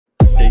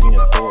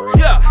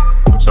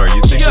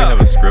we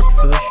have a script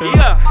for the show?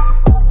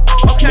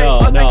 Okay,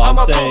 no, I'm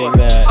saying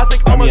that. I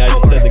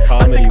just said the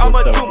comedy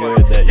was so good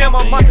that you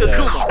think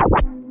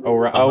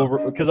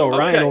that. Because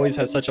Orion always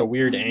has such a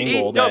weird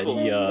angle that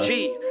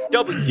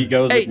he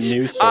goes with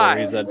news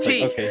stories. That's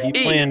like, okay, he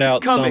planned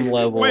out some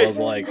level of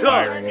like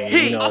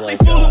irony, you know, like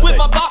that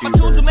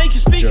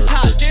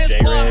YouTuber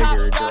J-Reg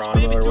or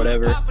Geronimo or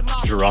whatever.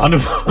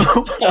 Geronimo.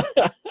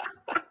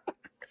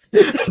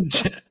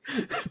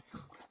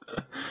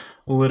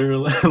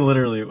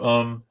 literally.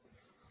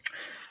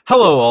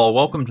 Hello all,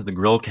 welcome to the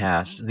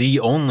Grillcast, the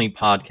only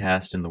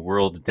podcast in the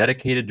world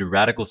dedicated to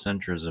radical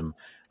centrism.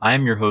 I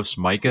am your host,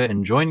 Micah,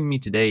 and joining me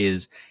today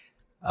is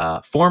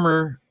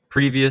former,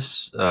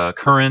 previous,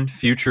 current,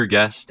 future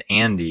guest,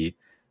 Andy,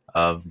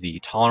 of the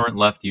Tolerant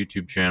Left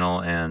YouTube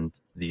channel and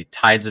the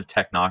Tides of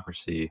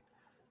Technocracy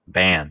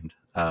band.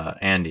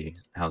 Andy,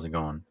 how's it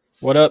going?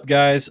 What up,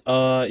 guys?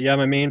 Yeah,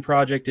 my main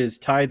project is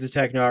Tides of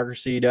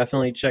Technocracy.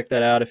 Definitely check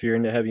that out if you're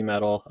into heavy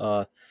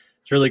metal.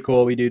 It's really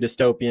cool. We do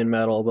dystopian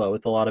metal, but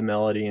with a lot of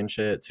melody and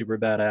shit. Super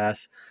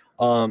badass.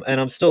 And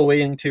I'm still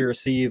waiting to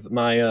receive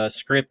my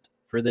script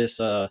for this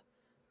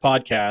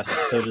podcast,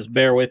 so just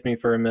bear with me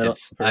for a minute.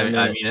 I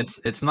mean,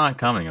 it's not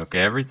coming.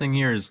 Okay, everything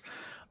here is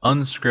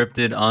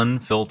unscripted,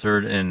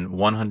 unfiltered, and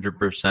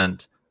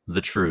 100%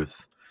 the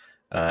truth,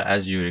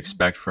 as you would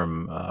expect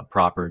from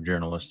proper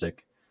journalists.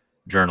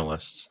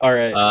 All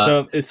right.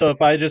 So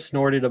if I just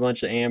snorted a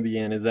bunch of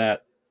Ambien, is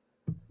that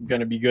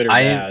gonna be good or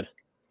bad?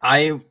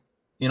 I'm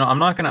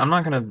not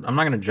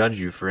gonna judge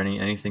you for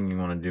anything you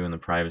want to do in the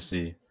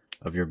privacy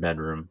of your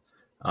bedroom.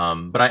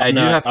 But I'm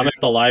at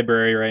the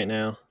library right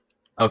now.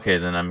 Okay,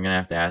 then I'm gonna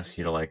have to ask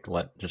you to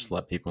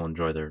let people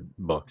enjoy their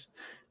books.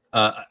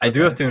 I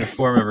do have to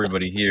inform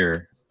everybody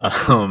here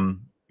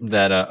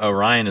that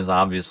Orion is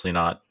obviously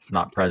not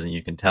present.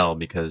 You can tell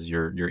because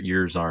your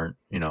ears aren't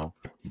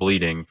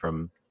bleeding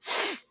from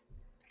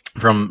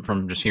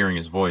just hearing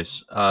his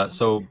voice.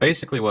 So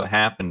basically what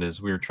happened is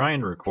we were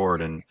trying to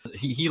record, and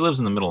he lives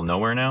in the middle of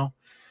nowhere now,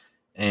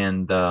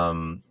 and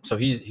so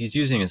he's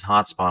using his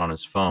hotspot on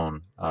his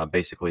phone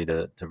basically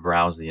to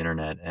browse the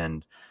internet.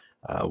 And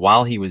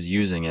while he was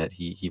using it,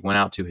 he went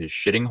out to his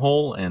shitting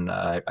hole, and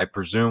I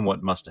presume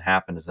what must have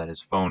happened is that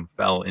his phone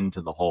fell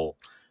into the hole.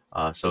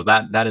 So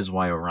that is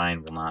why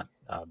Orion will not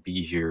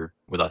be here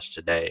with us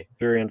today.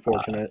 Very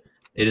unfortunate.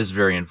 It is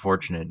very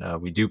unfortunate.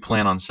 We do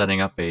plan on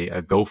setting up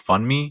a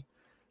GoFundMe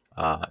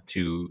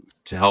to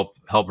help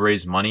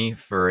raise money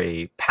for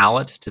a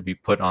pallet to be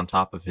put on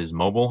top of his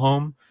mobile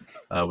home,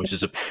 which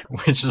is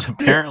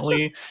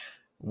apparently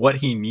what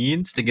he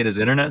needs to get his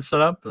internet set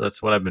up.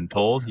 That's what I've been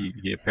told.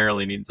 He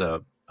apparently needs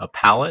a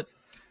pallet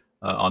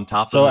on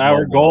top. So of his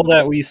our goal home.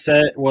 that we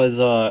set was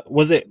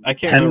it? I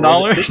can't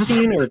remember. $10 was it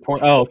 15 or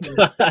 20? Oh,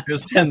 it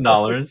was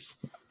 $10.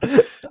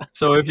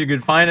 So if you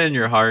could find it in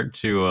your heart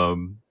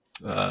to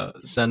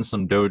send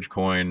some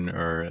Dogecoin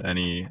or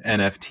any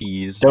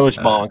NFTs.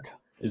 Dogebonk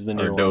is the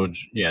new one.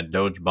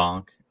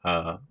 Dogebonk.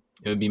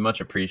 It would be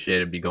much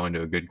appreciated. It'd be going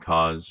to a good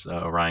cause.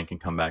 Orion can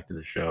come back to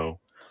the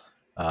show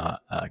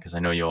because I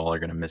know you all are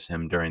going to miss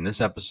him during this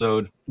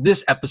episode.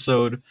 This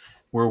episode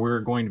where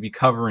we're going to be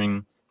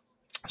covering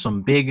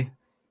some big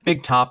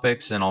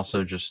topics and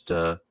also just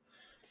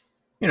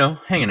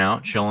hanging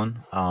out, chilling.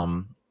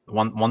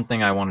 One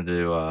thing I wanted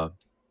to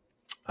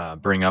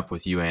bring up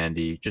with you,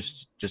 Andy,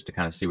 just to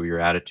kind of see what your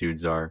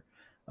attitudes are.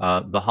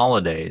 The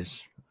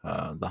holidays,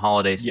 the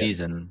holiday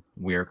season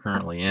we are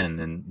currently in,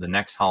 and the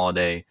next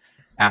holiday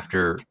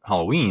after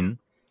Halloween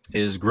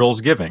is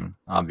Grillsgiving,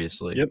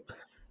 obviously. Yep.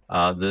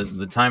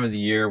 The time of the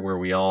year where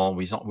we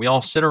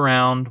all sit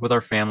around with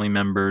our family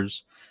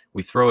members,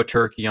 we throw a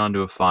turkey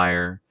onto a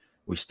fire,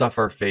 we stuff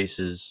our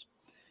faces,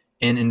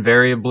 and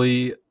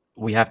invariably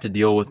we have to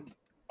deal with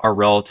our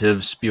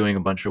relatives spewing a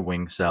bunch of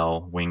wing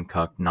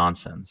cuck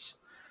nonsense.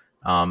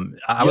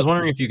 I was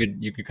wondering if you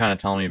could kind of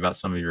tell me about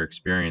some of your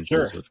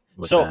experiences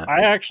with so that.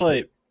 I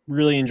actually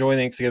really enjoy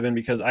Thanksgiving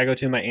because I go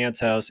to my aunt's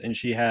house and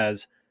she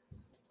has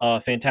a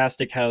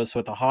fantastic house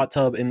with a hot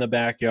tub in the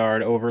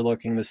backyard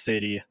overlooking the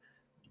city.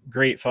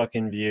 Great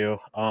fucking view.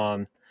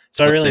 So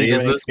I really enjoy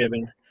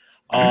Thanksgiving.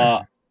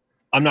 I'm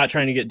not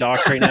trying to get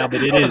doxxed right now,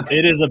 but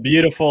it is a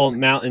beautiful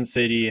mountain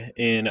city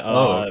in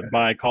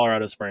by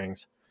Colorado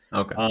Springs.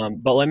 Okay.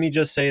 But let me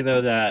just say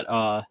though that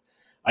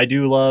I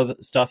do love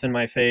stuffing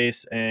my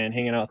face and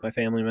hanging out with my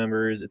family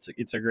members.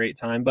 It's a great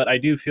time, but I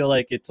do feel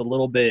like it's a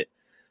little bit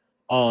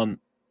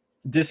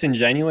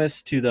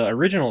disingenuous to the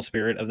original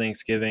spirit of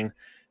Thanksgiving.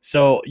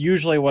 So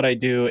usually what I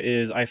do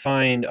is I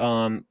find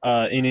an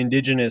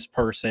indigenous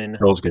person,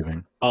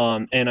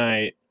 and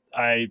I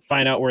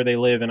find out where they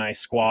live and I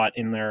squat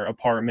in their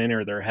apartment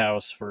or their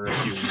house for a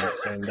few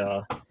weeks, and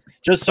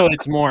just so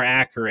it's more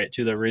accurate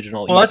to the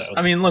original. Well,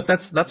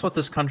 ethos. That's what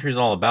this country is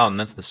all about, and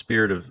that's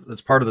part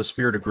of the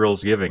spirit of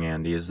Grillsgiving,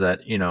 Andy. Is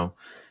that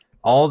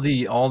all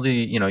the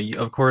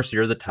of course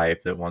you're the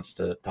type that wants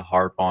to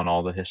harp on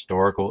all the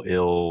historical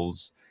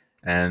ills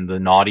and the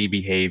naughty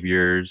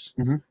behaviors,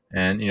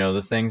 and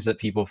the things that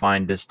people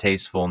find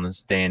distasteful in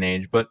this day and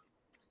age. But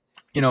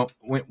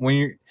when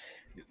you're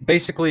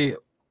basically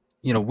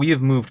you know, we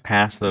have moved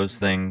past those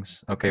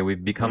things. Okay,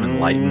 we've become Mm.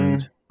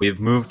 enlightened. We've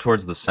moved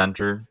towards the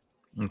center.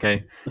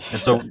 Okay, and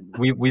so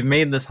we've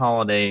made this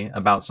holiday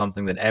about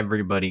something that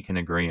everybody can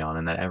agree on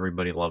and that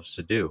everybody loves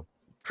to do, which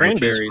is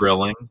Cranberries.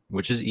 grilling,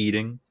 which is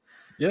eating,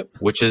 Yep.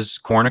 which is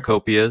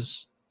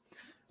cornucopias.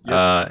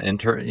 Yep.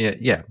 Yeah,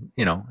 yeah,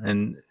 you know,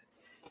 and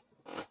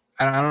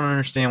I don't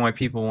understand why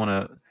people want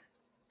to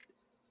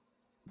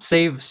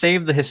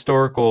save the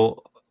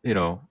historical, you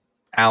know,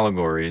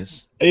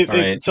 allegories. All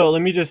right. So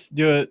let me just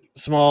do a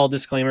small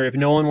disclaimer. If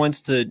no one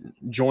wants to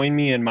join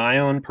me in my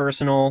own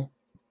personal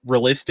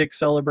realistic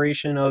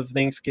celebration of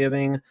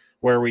Thanksgiving,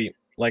 where we,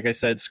 like I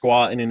said,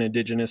 squat in an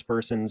indigenous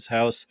person's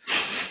house,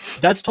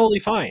 that's totally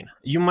fine.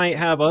 You might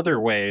have other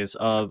ways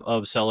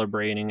of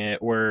celebrating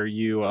it where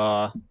you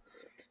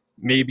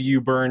maybe you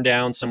burn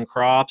down some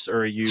crops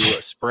or you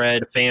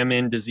spread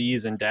famine,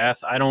 disease, and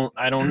death. I don't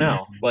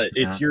know, but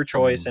Yeah, it's your I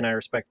choice, mean, and I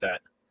respect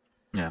that.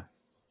 yeah.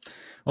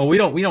 Well, we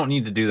don't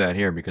need to do that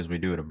here because we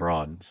do it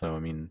abroad. So I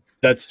mean,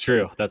 That's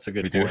true. That's a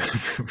good we do.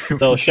 point.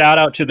 So shout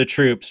out to the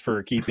troops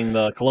for keeping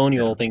the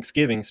colonial Yeah,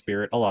 Thanksgiving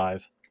spirit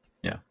alive.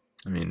 yeah.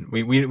 I mean,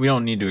 we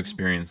don't need to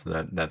experience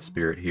that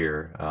spirit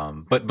here.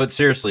 But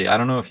seriously, I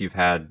don't know if you've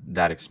had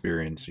that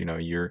experience. You know,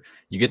 you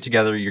get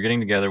together, you're getting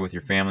together with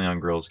your family on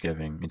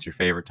Grills-Giving. It's your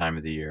favorite time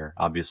of the year,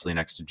 obviously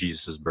next to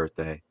Jesus's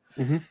birthday.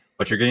 Hmm.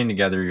 But you're getting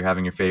together, you're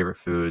having your favorite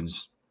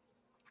foods,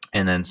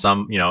 and then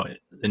some. You know,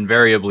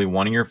 invariably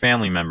one of your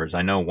family members.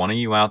 I know one of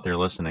you out there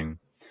listening.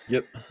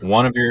 Yep.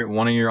 One of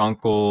your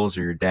uncles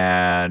or your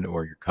dad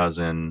or your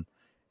cousin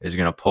is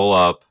going to pull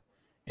up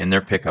in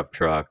their pickup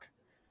truck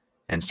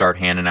and start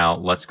handing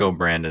out "Let's Go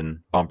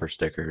Brandon" bumper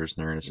stickers.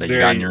 And they're going to say, Very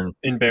you got in your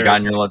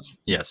embarrassing. let's."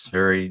 Yes,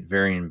 very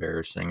very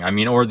embarrassing. I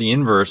mean, or the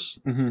inverse.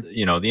 Hmm.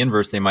 You know, the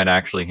inverse. They might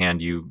actually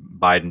hand you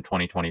Biden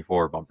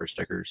 2024 bumper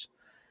stickers.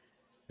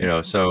 You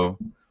know, so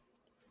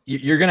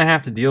you're going to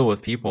have to deal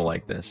with people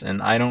like this,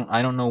 and I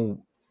don't know.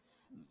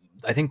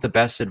 I think the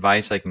best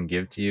advice I can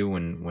give to you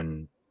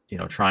when you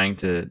know trying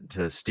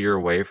to steer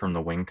away from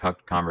the wing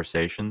cut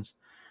conversations,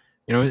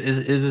 you know,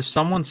 is if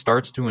someone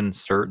starts to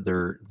insert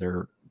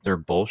their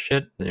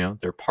bullshit, you know,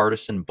 their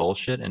partisan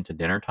bullshit into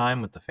dinner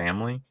time with the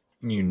family,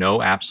 and you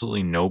know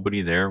absolutely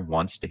nobody there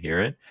wants to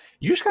hear it,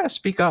 you just got to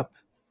speak up.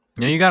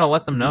 You know, you got to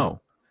let them Hmm.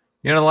 know.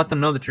 You got to let them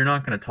know that you're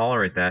not going to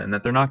tolerate that and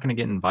that they're not going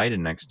to get invited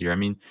next year. I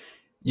mean,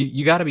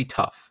 you got to be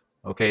tough.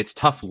 Okay, it's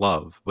tough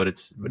love, but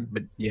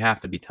but you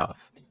have to be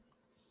tough.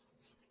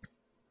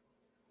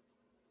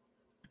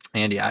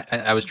 Andy,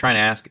 I was trying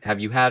to ask, have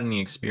you had any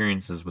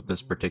experiences with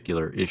this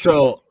particular issue?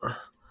 So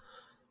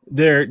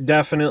there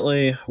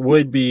definitely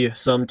would be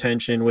some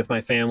tension with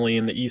my family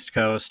in the East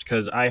Coast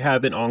because I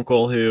have an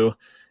uncle who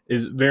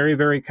is very,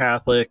 very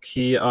Catholic.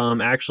 He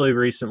actually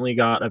recently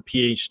got a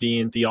PhD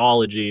in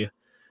theology,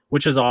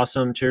 which is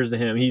awesome. Cheers to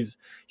him. He's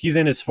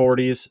in his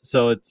 40s,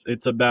 so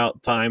it's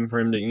about time for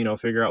him to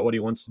figure out what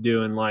he wants to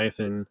do in life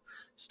and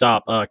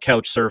stop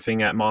couch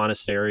surfing at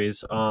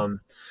monasteries.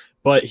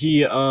 But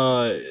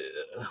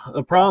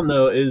the problem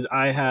though is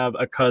I have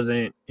a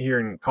cousin here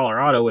in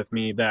Colorado with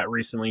me that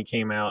recently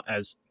came out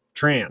as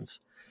trans.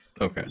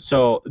 Okay.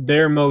 So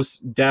there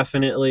most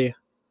definitely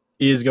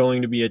is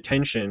going to be a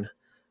tension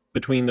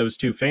between those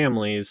two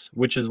families,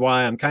 which is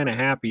why I'm kind of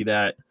happy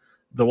that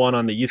the one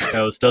on the East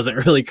Coast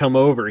doesn't really come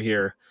over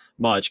here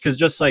much. Because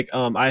just like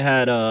I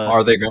had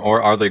Are they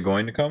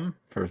going to come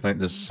for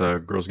this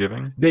girls'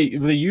 giving? they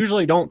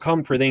usually don't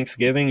come for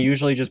Thanksgiving,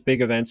 usually just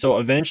big events. So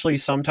eventually,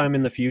 sometime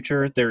in the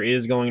future, there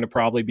is going to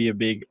probably be a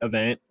big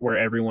event where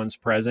everyone's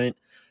present.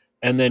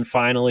 And then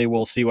finally,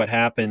 we'll see what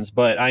happens.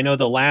 But I know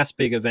the last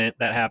big event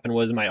that happened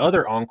was my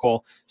other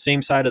uncle,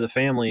 same side of the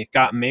family,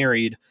 got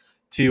married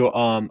to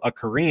a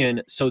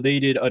Korean. So they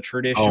did a Oh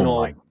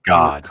traditional my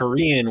god.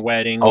 Korean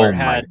wedding where Oh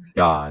my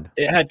god.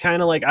 it had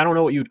kind of like, I don't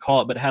know what you'd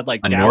call it, but it had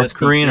like A North Taoisty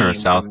Korean or a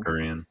themes South and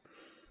Korean?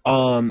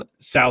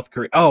 South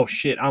Korea. Oh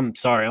shit, I'm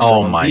sorry, I'm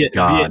Oh wrong. my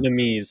god.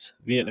 Vietnamese,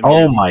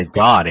 Oh Vietnamese. my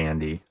god,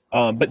 Andy.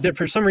 But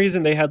for some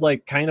reason they had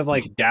like kind of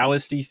like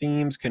Taoisty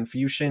themes,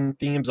 Confucian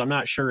themes. I'm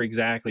not sure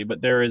exactly,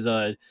 but there is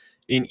an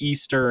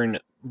Eastern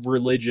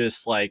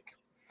religious like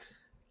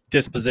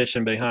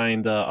disposition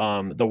behind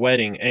the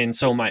wedding. And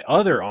so my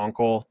other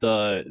uncle,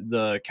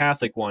 the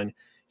Catholic one,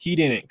 he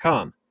didn't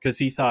come because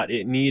he thought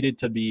it needed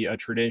to be a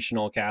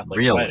traditional Catholic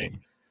wedding. Really?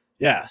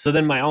 Yeah. So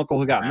then my uncle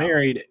who got Wow.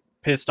 married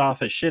pissed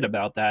off as shit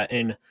about that.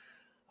 And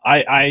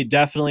I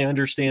definitely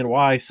understand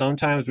why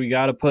sometimes we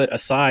got to put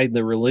aside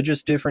the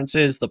religious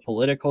differences, the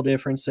political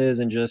differences,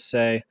 and just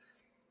say,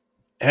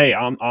 "Hey,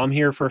 I'm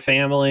here for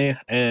family,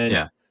 and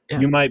Yeah. Yeah.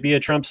 you might be a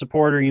Trump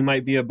supporter, you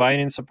might be a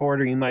Biden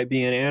supporter, you might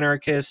be an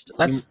anarchist."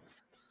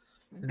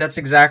 That's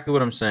exactly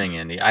what I'm saying,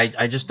 Andy.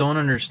 I just don't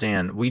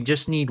understand. We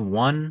just need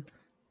one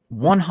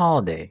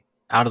holiday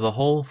out of the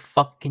whole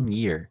fucking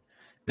year.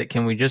 That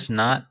can we just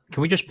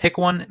pick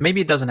one?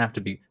 Maybe it doesn't have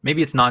to be,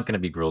 maybe it's not going to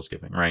be Girls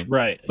Giving, right?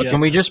 Right? But can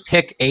Yep. we just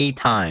pick a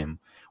time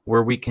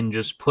where we can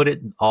just put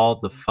it all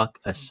the fuck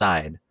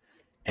aside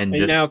and And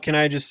just now, can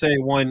I just say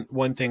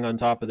one thing on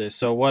top of this?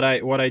 So what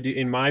I do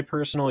in my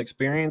personal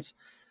experience,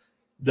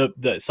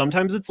 the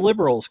sometimes it's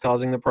liberals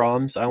causing the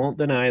problems. I won't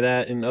deny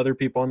that, and other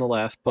people on the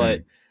left,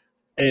 but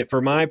Mm,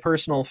 for my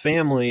personal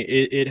family,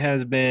 it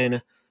has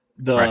been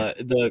right.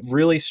 the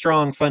really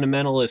strong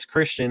fundamentalist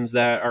Christians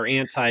that are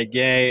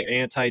anti-gay,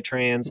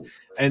 anti-trans,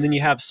 and then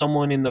you have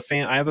someone in the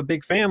I have a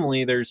big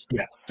family. There's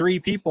Yeah. 3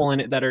 people in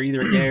it that are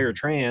either gay or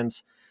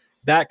trans.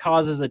 That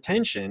causes a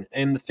tension.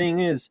 And the thing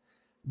is,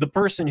 the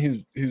person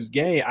who's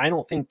gay, I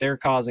don't think they're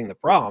causing the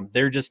problem.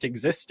 They're just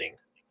existing,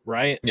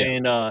 right? Yeah.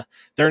 And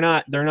they're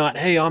not.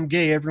 Hey, I'm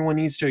gay. Everyone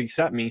needs to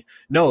accept me.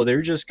 No,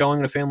 they're just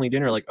going to family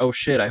dinner like, oh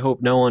shit, I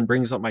hope no one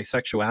brings up my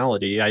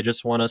sexuality. I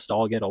just want us to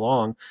all get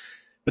along.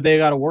 But they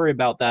got to worry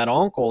about that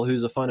uncle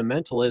who's a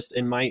fundamentalist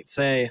and might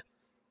say,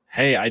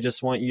 hey, I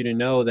just want you to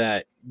know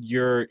that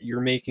you're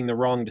making the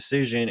wrong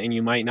decision and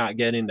you might not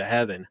get into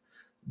heaven.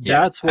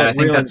 Yeah. That's And I what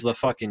think ruins that's, the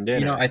fucking you know,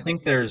 dinner. I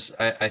think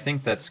I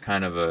think that's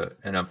kind of a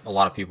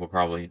lot of people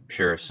probably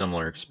share a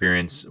similar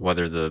experience,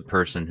 whether the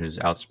person who's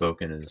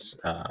outspoken is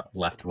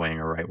left wing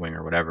or right wing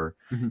or whatever,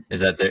 Mhm.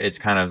 is that it's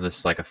kind of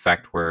this like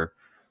effect where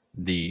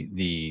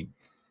the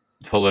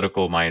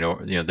political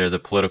minority, they're the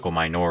political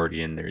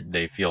minority, and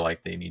they feel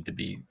like they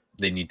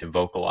need to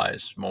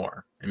vocalize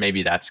more, and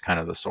maybe that's kind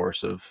of the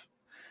source of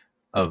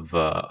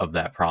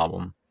that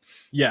problem.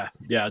 Yeah,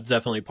 yeah,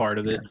 definitely part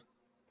of Yeah. it.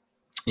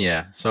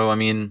 Yeah. So I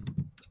mean,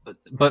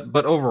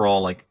 but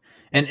overall, like,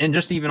 and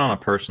just even on a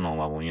personal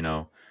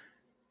level,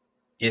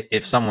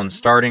 if someone's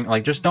starting,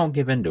 like, just don't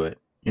give into it.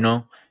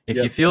 If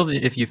you Yep.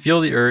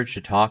 feel the urge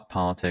to talk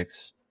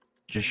politics,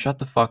 just shut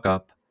the fuck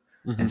up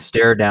and Hmm.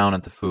 stare down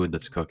at the food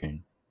that's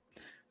cooking.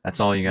 That's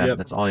all you got. Yep.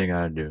 That's all you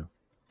got to do.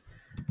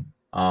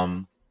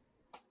 Um.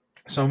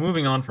 So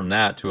moving on from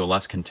that to a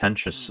less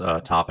contentious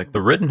topic,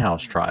 the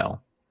Rittenhouse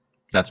trial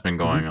that's been Hmm.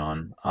 going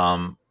on.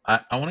 I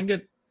want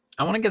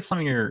to get some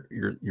of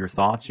your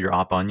thoughts, your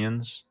op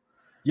onions.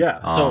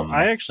 Yeah. So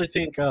I Um, actually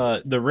think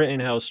the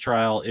Rittenhouse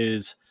trial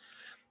is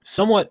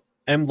somewhat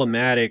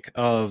emblematic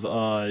of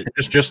the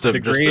just to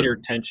greater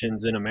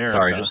tensions in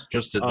sorry, America.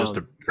 just to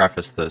Um,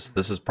 preface this,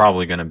 this is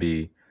probably going to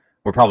be,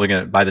 we're probably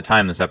going to, by the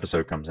time this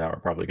episode comes out,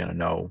 we're probably going to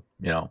know,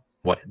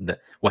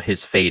 what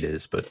his fate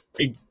is. But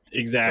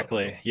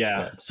exactly. go Yeah.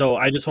 ahead. So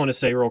I just want to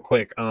say real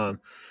quick, I'm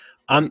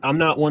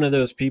not one of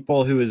those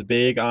people who is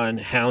big on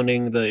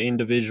hounding the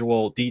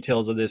individual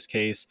details of this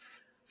case.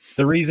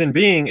 The reason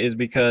being is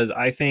because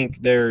I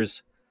think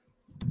there's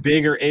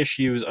bigger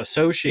issues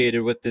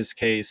associated with this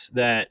case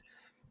that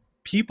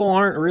people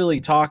aren't really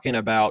talking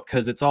about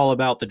because it's all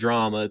about the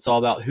drama. It's all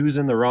about who's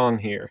in the wrong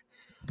here.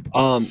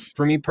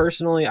 For me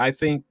personally, I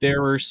think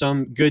there were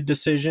some good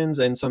decisions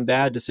and some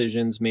bad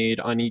decisions made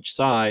on each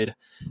side,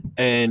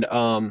 and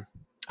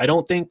I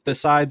don't think the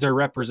sides are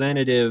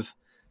representative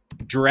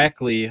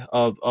directly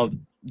of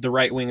the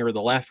right wing or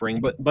the left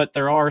wing, but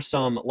there are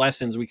some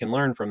lessons we can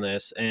learn from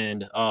this,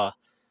 and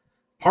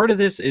part of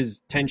this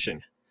is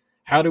tension.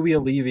 How do we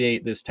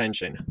alleviate this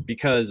tension?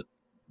 Because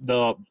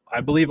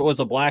I believe it was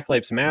a Black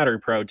Lives Matter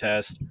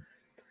protest.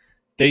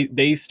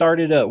 They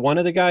started one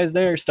of the guys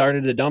there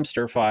started a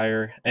dumpster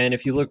fire, and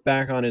if you look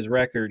back on his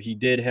record, he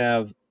did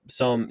have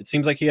some. It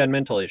seems like he had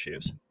mental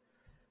issues.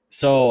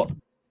 So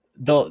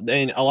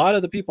and a lot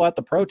of the people at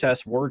the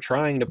protest were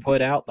trying to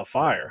put out the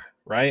fire,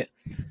 right?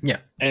 Yeah.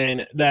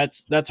 And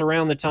that's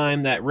around the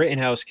time that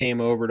Rittenhouse came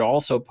over to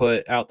also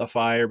put out the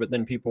fire, but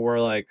then people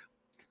were like,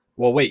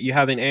 well, wait, you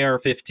have an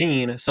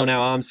AR-15, so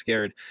now I'm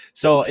scared.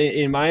 So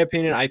in my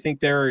opinion, I think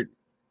there are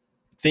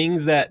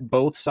things that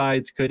both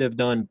sides could have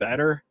done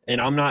better,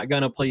 and I'm not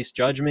going to place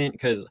judgment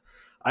because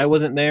I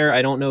wasn't there.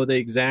 I don't know the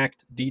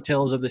exact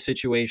details of the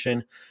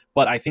situation,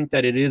 but I think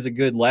that it is a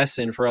good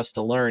lesson for us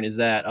to learn is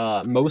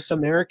that most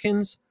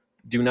Americans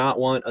do not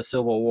want a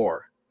civil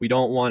war. We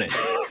don't want it.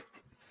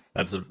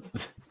 That's a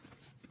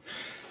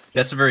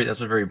that's a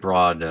very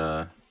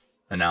broad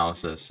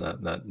analysis.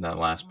 That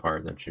last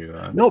part that you.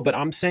 No, but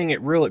I'm saying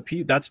it real.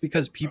 That's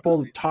because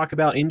people talk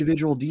about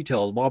individual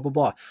details, blah blah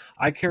blah.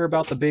 I care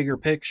about the bigger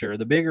picture.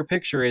 The bigger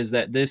picture is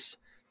that this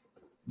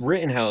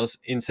Rittenhouse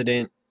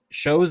incident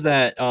shows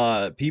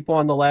that people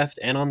on the left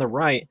and on the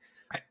right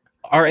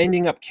are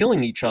ending up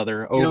killing each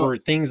other You know, over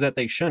things that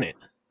they shouldn't.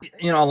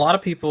 a lot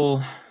of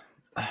people.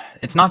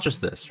 It's not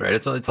just this, right?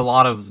 It's a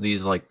lot of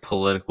these like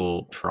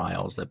political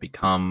trials that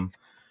become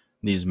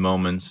these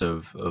moments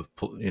of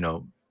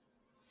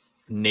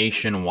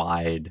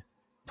nationwide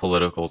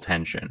political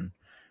tension,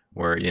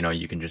 where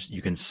you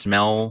can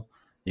smell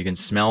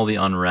the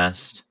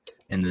unrest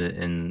and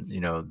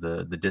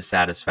the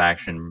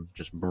dissatisfaction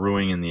just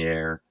brewing in the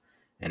air,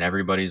 and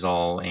everybody's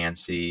all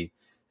antsy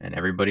and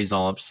everybody's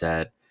all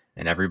upset,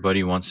 and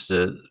everybody wants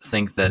to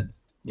think that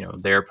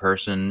their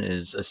person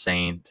is a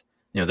saint,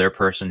 their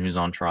person who's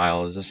on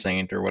trial is a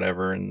saint or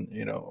whatever,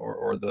 and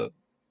or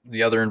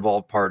the other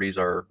involved parties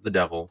are the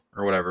devil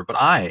or whatever. But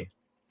I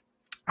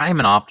am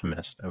an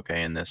optimist,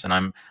 okay, in this, and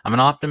I'm an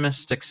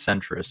optimistic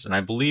centrist, and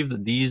I believe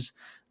that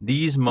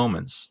these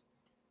moments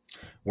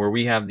where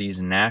we have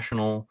these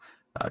national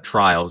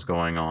trials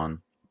going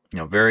on,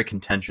 very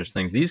contentious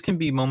things, these can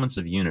be moments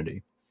of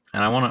unity.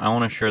 And I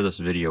want to share this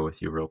video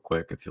with you real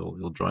quick if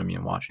you'll join me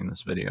in watching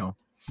this video.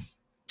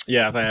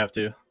 Yeah, if I have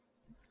to.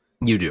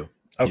 You do.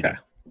 Okay.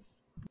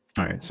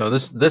 All right. So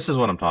this is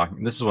what I'm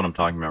talking. This is what I'm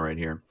talking about right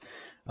here.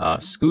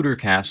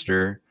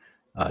 Scootercaster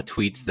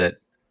tweets that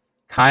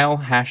Kyle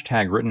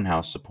hashtag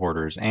Rittenhouse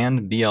supporters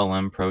and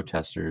BLM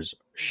protesters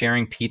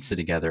sharing pizza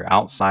together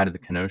outside of the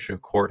Kenosha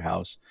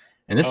courthouse.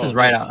 And this is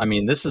right nice. out. I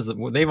mean, this is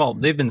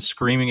they've been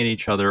screaming at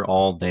each other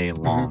all day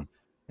long.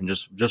 And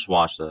just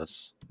watch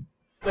this.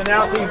 And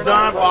else he's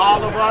done for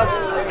all of us.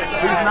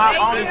 He's not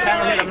only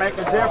came here to make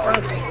a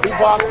difference, he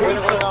brought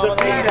pizza to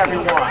feed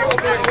everyone.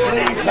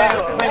 Please pay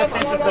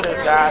attention to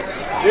this, guys.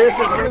 This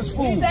is his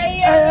food.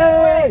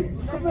 Hey,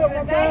 come here,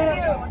 my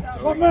man.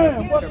 My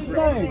man, what's his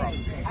name?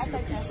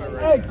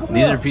 Hey,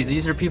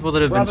 these are people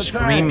that have been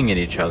screaming at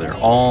each other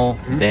all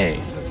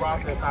day.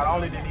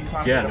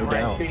 Yeah, no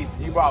doubt.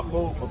 He brought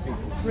food for people.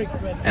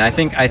 And I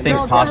think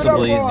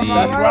possibly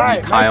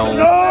the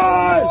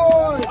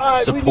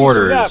Kyle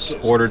supporters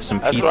ordered some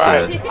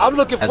pizza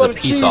as a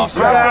peace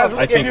offering.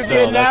 I think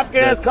so.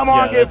 Napkins, come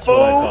on, get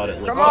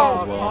food. Come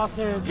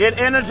on, get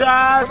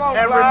energized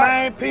and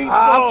remain peaceful.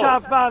 I'm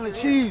trying to find the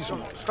cheese.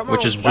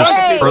 Which is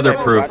just further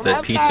proof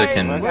that pizza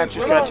can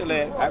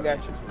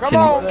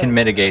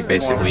mitigate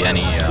basically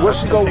any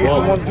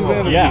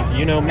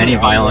any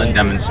violent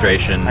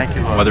demonstration,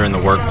 whether in the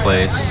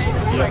workplace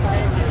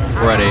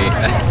or at a.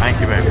 Thank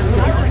you, baby.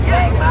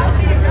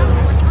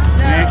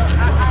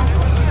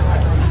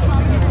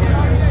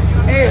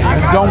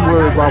 And don't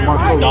worry about my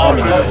coach.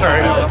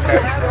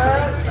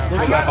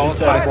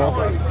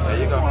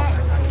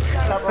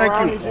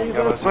 Thank you.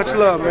 Much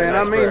love, man.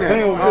 I mean that.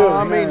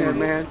 I mean that,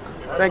 man.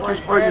 Thank you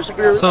for your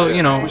spirit. So,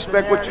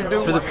 respect what you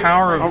do. To the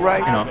power of,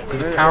 to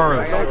the power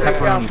of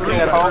pepperoni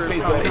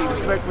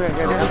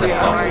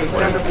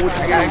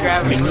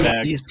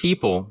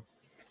pizza.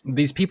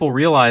 These people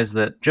realize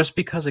that just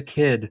because a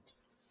kid,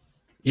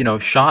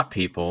 shot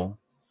people,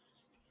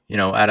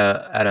 at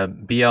a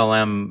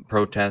BLM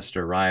protest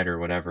or riot or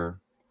whatever,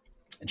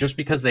 just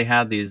because they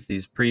had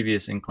these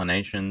previous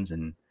inclinations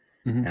and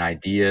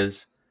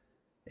ideas,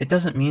 it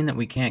doesn't mean that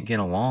we can't get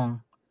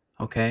along.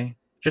 Okay.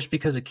 Just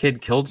because a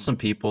kid killed some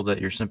people that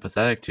you're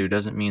sympathetic to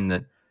doesn't mean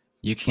that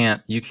you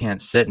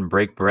can't sit and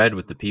break bread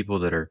with the people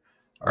that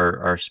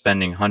are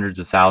spending hundreds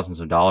of thousands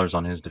of dollars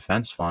on his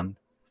defense fund.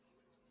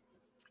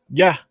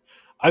 Yeah,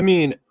 I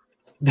mean,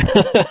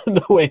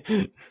 the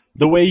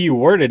way you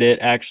worded it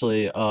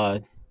actually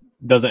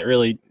doesn't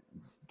really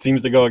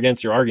seems to go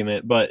against your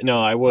argument. But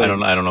no, I would.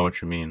 I don't know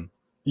what you mean.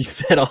 You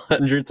said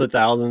hundreds of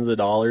thousands of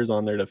dollars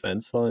on their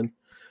defense fund.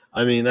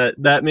 I mean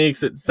that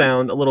makes it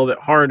sound a little bit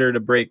harder to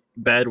break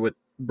bread with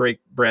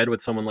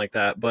someone like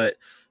that. But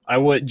I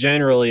would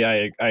generally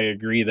I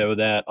agree though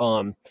that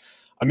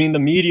I mean the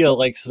media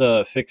likes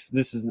to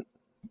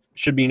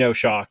should be no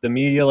shock. The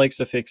media likes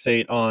to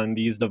fixate on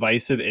these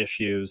divisive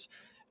issues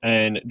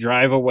and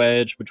drive a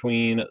wedge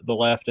between the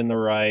left and the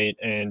right.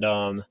 And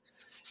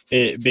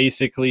it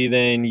basically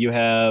then you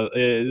have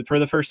for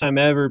the first time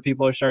ever,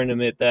 people are starting to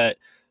admit that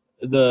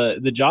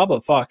the job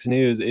of Fox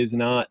News is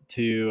not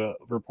to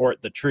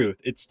report the truth.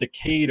 It's to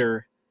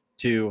cater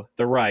to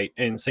the right.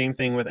 And same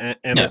thing with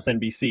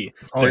MSNBC.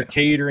 They're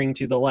catering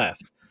to the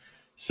left.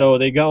 So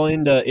they go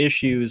into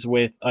issues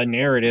with a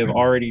narrative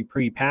already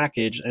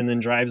pre-packaged and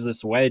then drives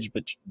this wedge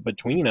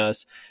between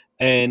us.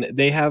 And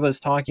they have us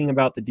talking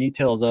about the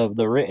details of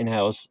the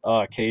Rittenhouse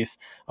case.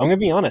 I'm going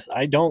to be honest.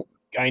 I know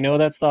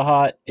that's the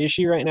hot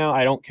issue right now.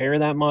 I don't care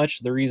that much.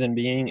 The reason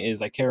being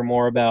is I care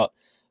more about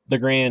the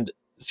grand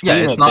scheme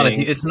it's of not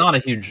things. It's not a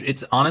huge.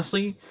 It's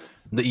honestly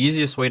the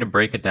easiest way to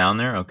break it down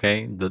there.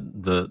 Okay,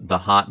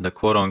 the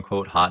quote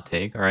unquote hot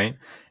take. All right,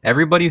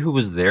 everybody who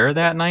was there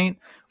that night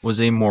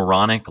was a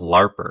moronic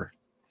LARPer.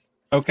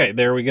 Okay,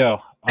 there we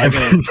go.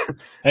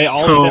 Hey,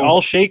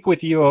 I'll shake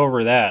with you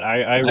over that.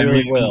 I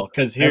really will,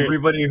 because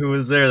everybody who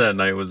was there that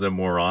night was a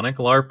moronic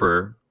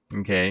LARPer.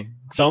 Okay,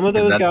 some of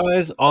those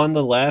guys on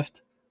the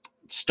left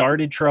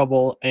started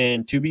trouble,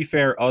 and to be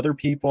fair, other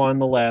people on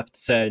the left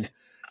said,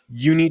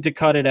 "You need to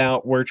cut it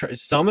out."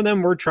 Some of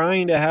them were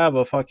trying to have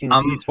a fucking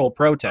peaceful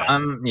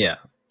protest. Yeah.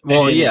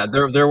 Well, yeah,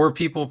 there were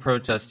people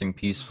protesting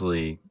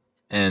peacefully,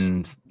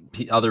 and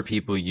other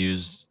people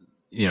used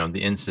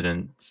the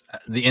incident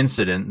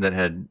that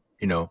had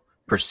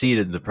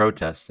preceded the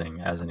protesting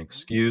as an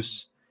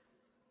excuse,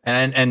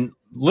 and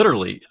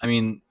literally, I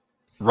mean,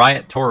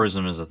 riot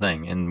tourism is a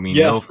thing, and we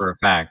know for a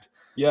fact.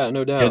 Yeah,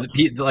 no doubt.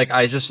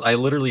 I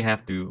literally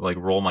have to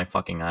roll my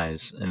fucking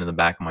eyes into the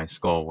back of my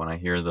skull when I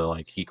hear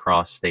the he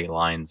crossed state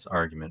lines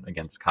argument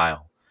against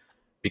Kyle,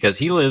 because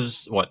he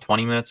lives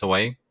 20 minutes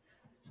away,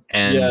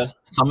 and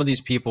some of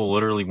these people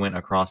literally went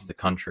across the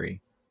country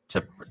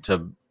to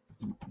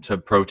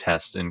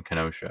protest in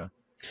Kenosha.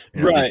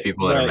 Right. These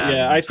people that are mad.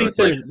 Yeah, I think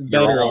there's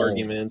better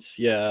arguments.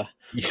 Yeah.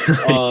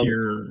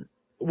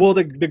 Well,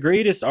 the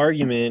greatest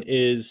argument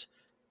is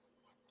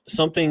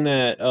something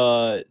that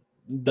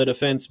the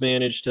defense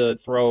managed to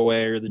throw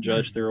away, or the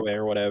judge threw away,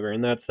 or whatever,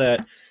 and that's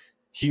that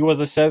He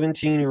was a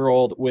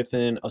 17-year-old with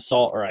an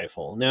assault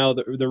rifle. Now,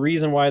 the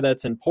reason why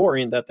that's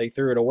important that they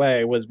threw it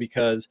away was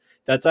because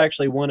that's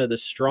actually one of the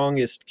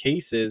strongest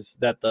cases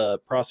that the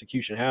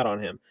prosecution had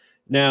on him.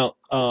 Now,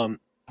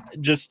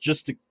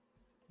 just to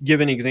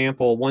give an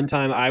example, one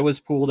time I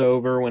was pulled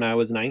over when I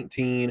was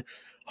 19,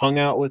 hung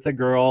out with a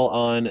girl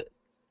on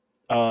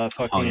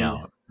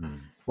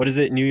what is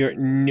it? New York,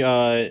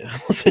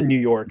 what's in New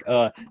York?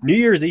 New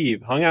Year's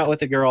Eve. Hung out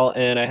with a girl,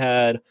 and I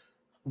had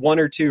 1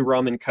 or 2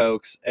 rum and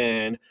cokes,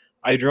 and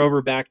I drove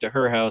her back to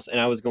her house, and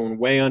I was going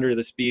way under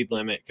the speed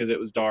limit because it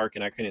was dark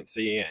and I couldn't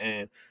see.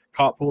 And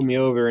cop pulled me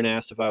over and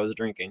asked if I was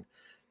drinking.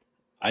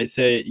 I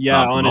said,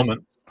 "Yeah,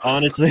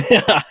 honestly,"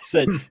 I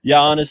said, "Yeah,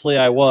 honestly,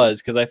 I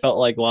was," because I felt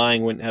like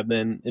lying wouldn't have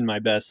been in my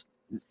best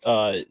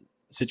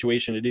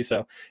situation to do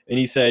so. And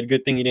he said,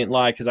 "Good thing you didn't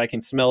lie, because I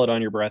can smell it on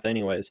your breath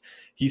anyways."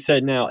 He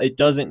said, "Now it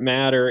doesn't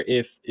matter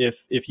if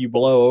you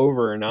blow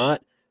over or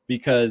not,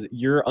 because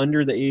you're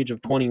under the age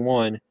of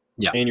 21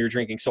 and you're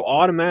drinking, so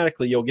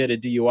automatically you'll get a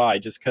DUI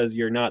just because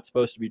you're not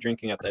supposed to be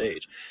drinking at that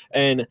age."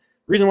 And the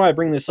reason why I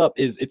bring this up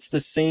is it's the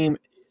same,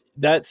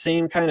 that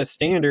same kind of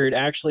standard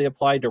actually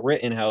applied to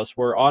Rittenhouse,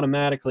 where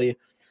automatically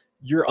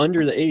you're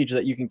under the age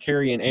that you can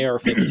carry an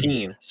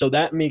AR-15. So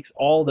that makes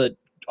all the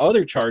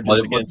other charges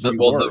against you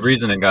worse. The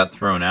reason it got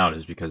thrown out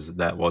is because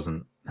that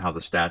wasn't how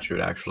the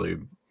statute actually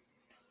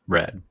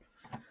read.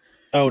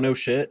 Oh, no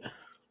shit.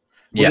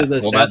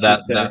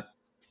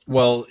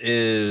 Well,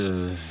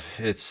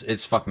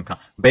 it's fucking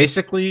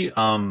basically.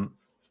 And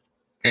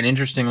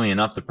interestingly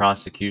enough, the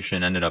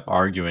prosecution ended up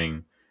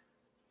arguing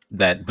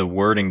that the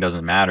wording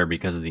doesn't matter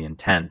because of the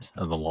intent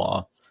of the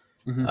law.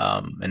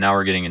 And now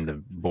we're getting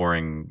into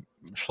boring,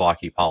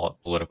 schlocky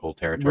political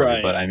territory.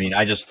 Right. But I mean,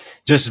 I just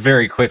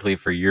very quickly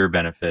for your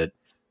benefit,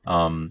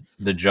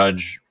 the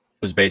judge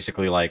was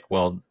basically like,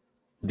 well,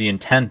 the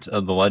intent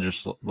of the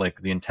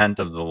the intent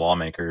of the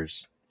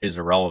lawmakers is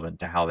irrelevant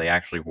to how they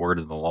actually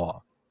worded the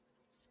law.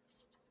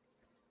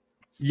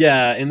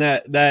 Yeah, and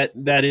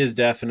that is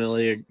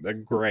definitely a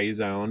gray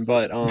zone,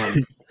 but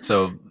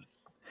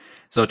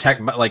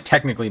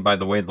technically, by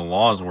the way the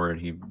laws were,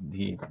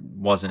 he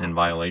wasn't in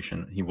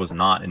violation. He was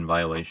not in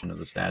violation of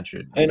the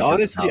statute. And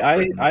honestly,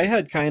 I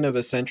had kind of a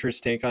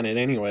centrist take on it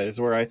anyways,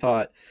 where I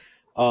thought,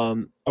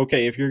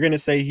 okay, if you're going to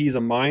say he's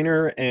a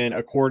minor, and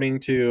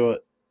according to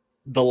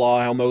the law,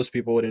 how most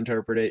people would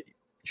interpret it,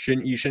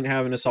 you shouldn't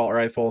have an assault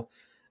rifle,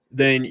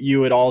 then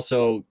you would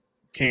also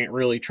can't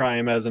really try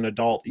him as an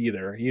adult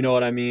either. You know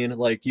what I mean?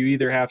 Like, you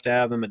either have to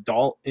have him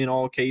adult in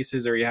all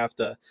cases, or you have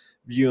to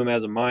view him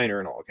as a minor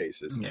in all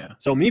cases. Yeah.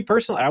 So me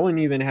personally, I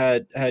wouldn't even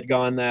had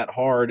gone that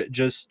hard,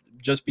 just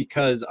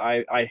because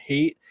I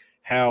hate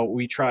how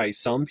we try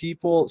some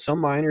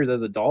minors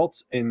as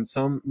adults and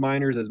some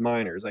minors as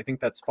minors. I think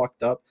that's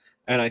fucked up.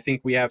 And I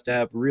think we have to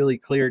have really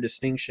clear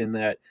distinction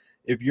that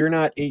if you're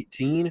not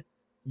 18,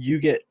 you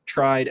get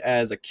tried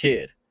as a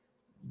kid,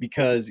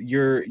 because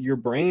your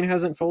brain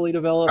hasn't fully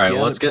developed. All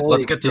right, let's get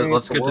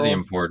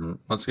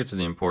to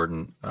the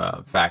important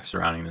facts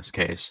surrounding this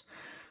case.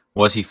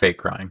 Was he fake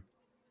crying?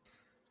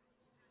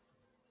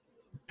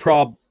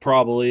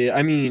 Probably.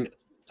 I mean,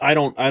 I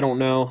don't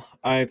know.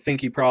 I think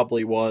he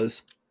probably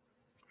was.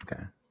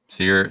 Okay.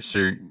 So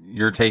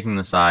you're taking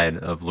the side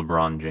of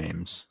LeBron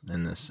James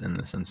in this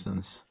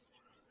instance.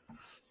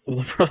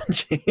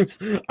 LeBron James?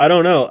 I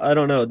don't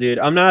know, dude.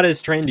 I'm not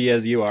as trendy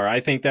as you are. I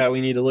think that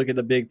we need to look at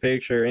the big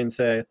picture and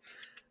say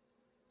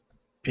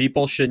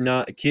kids should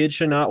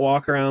not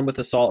walk around with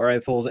assault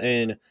rifles.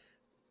 And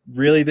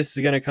really, this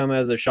is going to come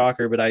as a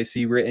shocker, but I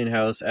see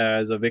Rittenhouse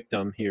as a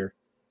victim here.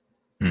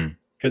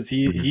 Because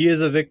he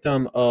is a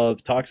victim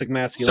of toxic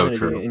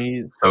masculinity, and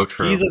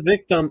he's a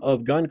victim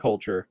of gun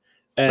culture.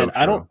 And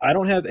I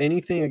don't have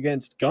anything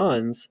against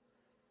guns,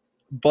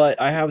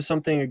 but I have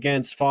something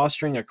against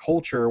fostering a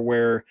culture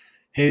where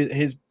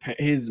his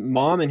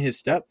mom and his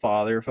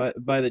stepfather,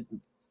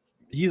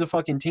 he's a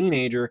fucking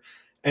teenager,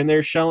 and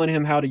they're showing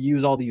him how to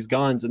use all these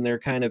guns, and they're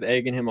kind of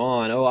egging him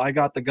on. Oh, I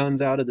got the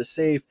guns out of the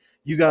safe.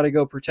 You got to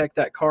go protect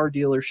that car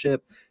dealership.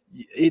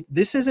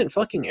 This isn't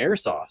fucking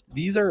airsoft.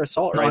 These are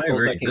assault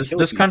rifles that can kill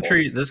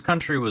people. This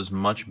country was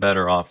much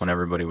better off when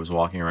everybody was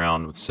walking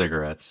around with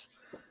cigarettes.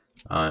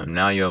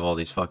 Now you have all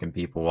these fucking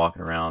people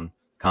walking around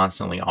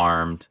constantly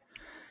armed.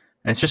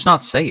 And it's just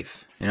not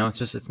safe. You know,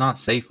 it's not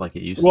safe like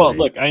it used to be. Well,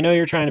 look, I know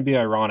you're trying to be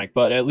ironic,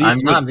 but at least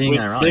I'm not being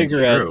ironic.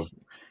 Cigarettes,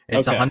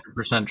 it's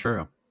 100%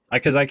 true.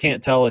 Because I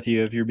can't tell with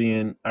you if you're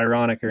being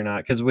ironic or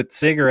not. Because with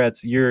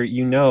cigarettes, you're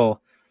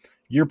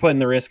putting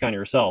the risk on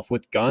yourself.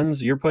 With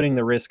guns, you're putting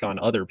the risk on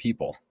other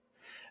people.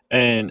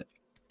 And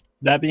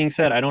that being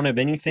said, I don't have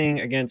anything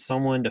against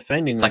someone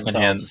defending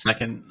themselves. So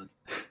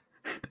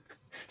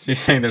you're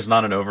saying there's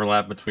not an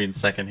overlap between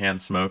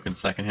secondhand smoke and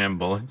secondhand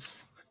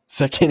bullets?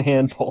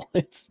 Secondhand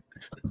bullets.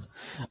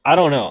 I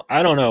don't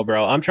know,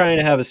 bro. I'm trying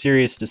to have a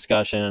serious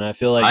discussion, and I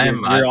feel like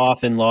you're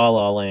off in La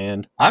La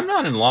Land. I'm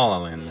not in La La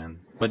Land, man.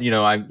 But you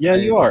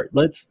are.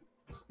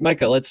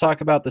 Micah, let's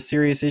talk about the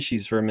serious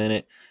issues for a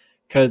minute,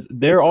 because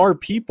there are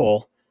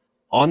people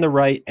on the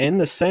right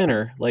and the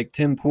center, like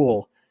Tim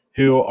Pool,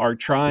 who are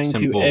trying to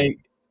Simple. egg.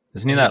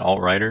 Isn't he that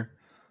alt-righter?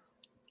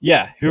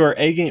 Yeah, who are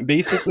egging.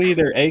 Basically,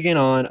 they're egging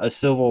on a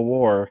civil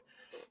war,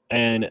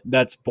 and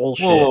that's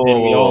bullshit. And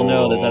we all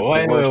know that that's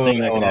the worst thing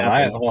that can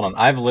happen. Hold on.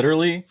 I've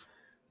literally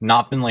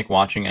not been like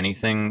watching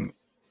anything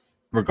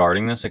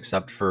regarding this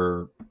except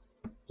for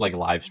like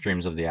live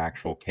streams of the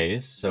actual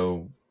case.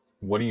 So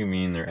what do you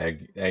mean they're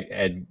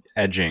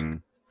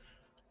edging?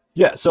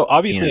 Yeah, so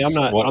obviously I'm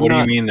not. What do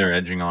you mean they're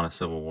edging on a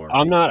civil war?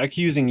 I'm not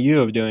accusing you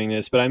of doing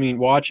this, but I mean,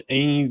 watch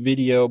any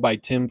video by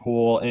Tim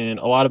Pool and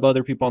a lot of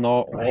other people on the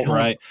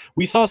alt-right.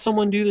 We saw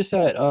someone do this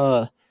at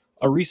a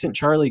recent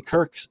Charlie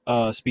Kirk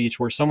speech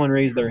where someone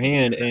raised their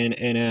hand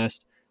and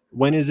asked,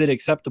 when is it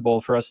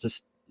acceptable for us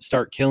to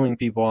start killing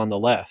people on the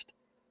left?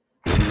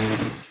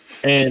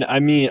 And I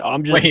mean,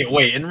 I'm just...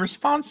 Wait, in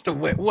response to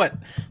what?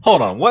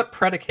 Hold on, what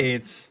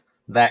predicates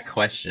that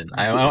question?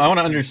 I want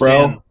to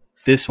understand. Bro,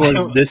 this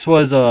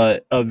was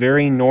a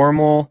very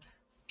normal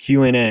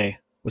Q&A.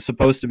 Was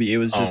supposed to be. It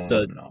was just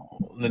did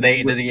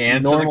he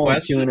answer the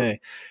question? Q&A.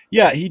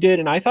 Yeah, he did,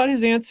 and I thought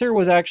his answer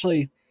was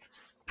actually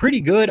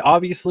pretty good.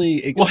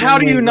 Obviously, well, how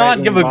do you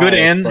not give a good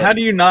answer? How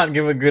do you not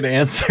give a good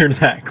answer to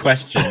that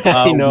question?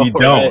 I know, we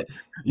don't.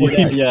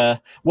 Right? Yeah.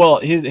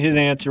 Well, his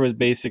answer was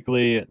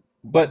basically.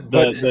 But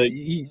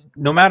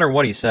no matter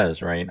what he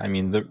says, right? I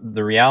mean,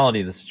 the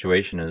reality of the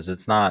situation is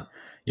it's not.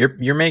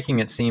 You're making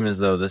it seem as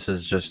though this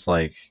is just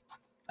like.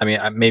 I mean,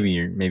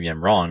 maybe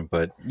I'm wrong,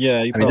 but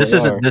yeah, I mean, this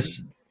isn't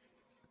this.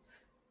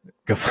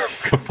 Go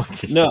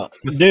fuck yourself.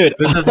 No, dude,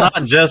 this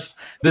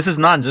is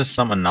not just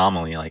some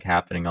anomaly like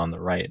happening on the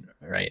right.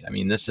 I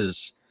mean,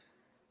 these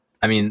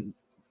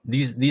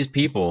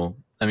people.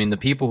 I mean, the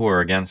people who are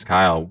against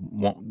Kyle,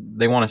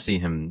 they want to see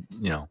him.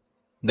 You know,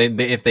 they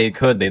if they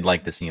could, they'd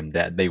like to see him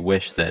dead. They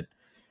wish that,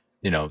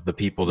 you know, the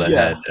people that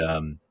had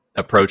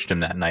approached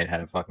him that night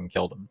had fucking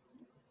killed him.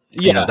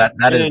 Yeah, you know,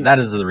 that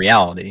is the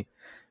reality.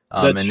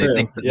 And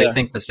true. They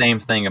think the same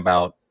thing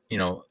about, you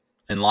know,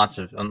 in lots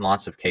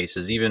of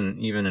cases,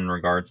 even in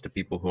regards to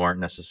people who aren't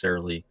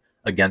necessarily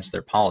against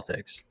their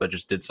politics, but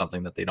just did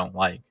something that they don't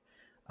like.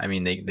 I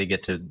mean, they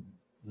get to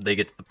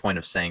the point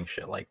of saying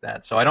shit like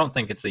that. So I don't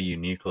think it's a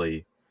unique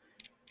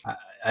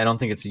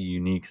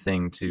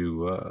thing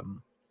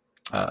to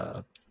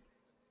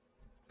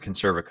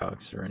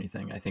conservacucks or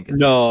anything. I think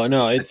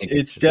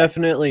it's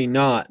definitely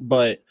not.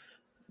 But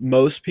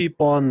most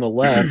people on the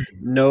left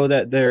know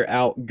that they're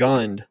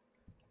outgunned.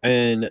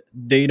 And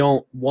they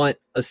don't want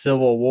a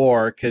civil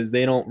war because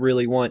they don't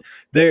really want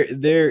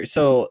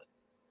so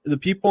the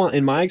people,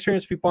 in my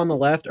experience, people on the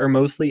left are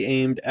mostly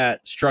aimed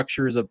at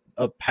structures of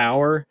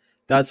power.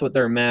 That's what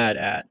they're mad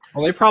at.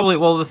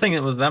 Well, the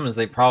thing with them is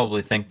they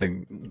probably think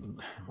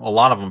a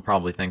lot of them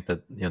probably think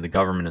that, you know, the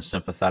government is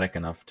sympathetic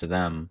enough to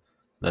them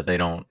that they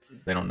don't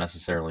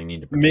necessarily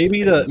need to.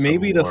 Maybe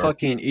the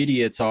fucking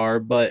idiots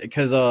are, but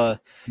because well,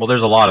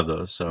 there's a lot of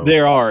those. So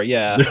there are,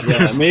 yeah.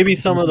 Maybe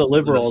some of the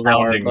liberals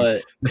are,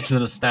 but there's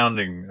an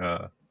astounding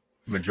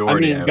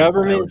majority. I mean, I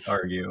would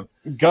argue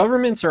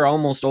governments are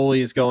almost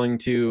always going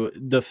to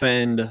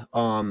defend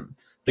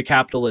the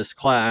capitalist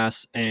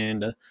class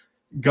and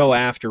go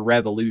after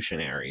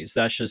revolutionaries.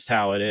 That's just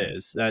how it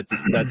is.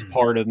 That's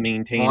part of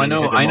maintaining.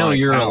 Well, I know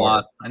you're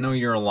power. I know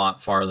you're a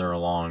lot farther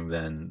along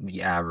than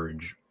the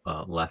average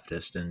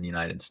leftist in the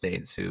United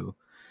States who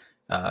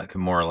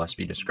can more or less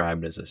be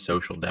described as a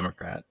social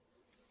democrat.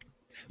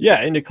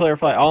 Yeah, and to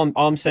clarify, all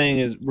I'm saying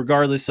is,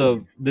 regardless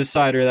of this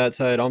side or that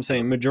side, I'm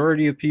saying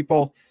majority of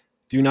people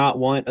do not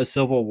want a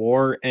civil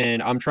war,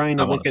 and I'm trying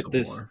to look at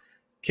this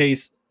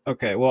case.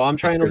 Okay, well, I'm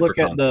trying to look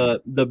at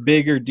the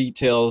bigger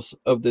details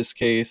of this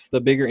case,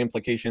 the bigger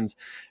implications,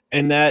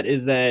 and that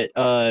is that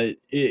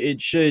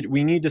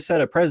we need to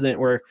set a precedent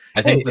where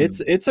I think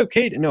it's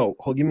okay to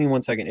give me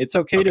 1 second. It's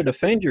okay to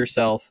defend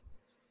yourself.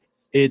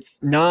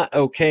 It's not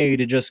okay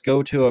to just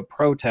go to a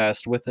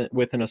protest with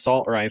an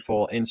assault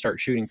rifle and start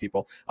shooting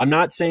people. I'm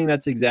not saying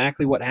that's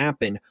exactly what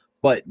happened,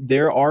 but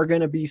there are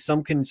going to be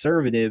some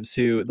conservatives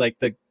who, like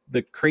the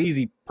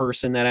crazy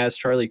person that asked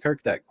Charlie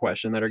Kirk that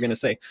question, that are going to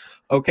say,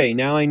 okay,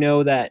 now I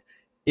know that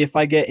if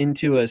I get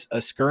into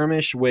a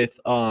skirmish with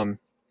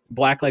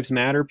Black Lives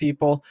Matter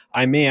people,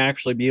 I may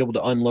actually be able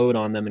to unload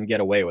on them and get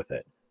away with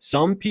it.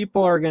 Some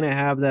people are going to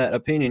have that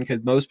opinion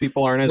because most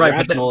people aren't as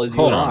rational as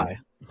you and I.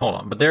 Hold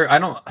on, but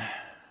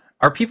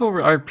are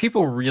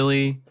people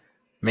really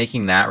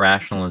making that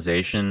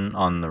rationalization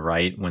on the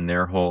right when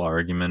their whole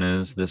argument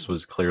is this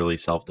was clearly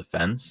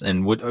self-defense?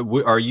 And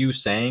are you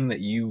saying that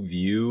you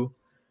view,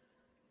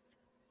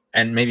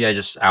 and maybe I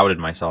just outed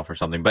myself or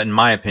something, but in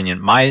my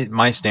opinion,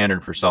 my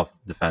standard for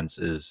self-defense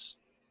is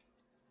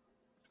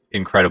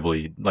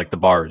incredibly, like, the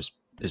bar is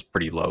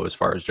pretty low as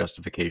far as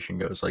justification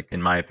goes. Like,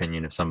 in my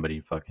opinion, if somebody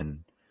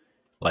fucking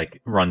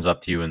like runs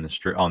up to you in the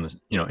street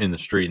in the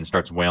street and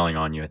starts wailing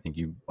on you, I think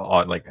you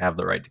ought, like, have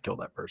the right to kill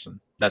that person.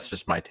 That's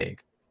just my take.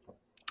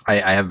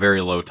 I have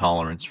very low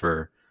tolerance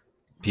for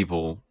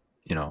people,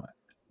 you know,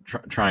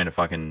 trying to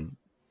fucking,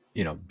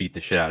 you know, beat the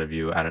shit out of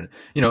you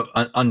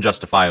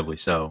unjustifiably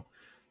so.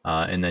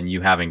 And then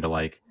you having to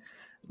like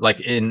like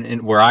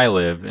in where I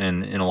live,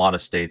 and in a lot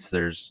of states,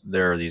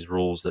 there are these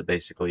rules that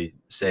basically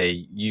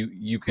say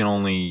you can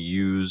only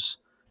use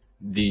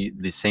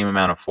the same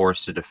amount of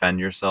force to defend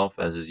yourself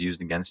as is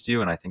used against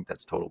you, and I think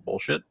that's total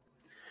bullshit.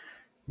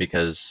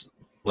 Because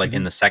like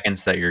in the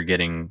seconds that you're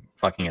getting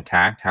fucking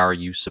attacked, how are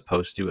you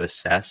supposed to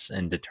assess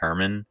and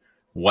determine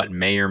what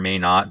may or may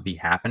not be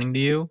happening to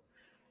you?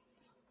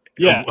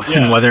 Yeah.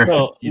 Whether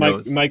So, you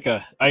know,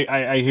 Micah,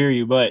 I hear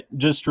you, but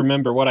just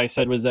remember what I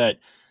said was that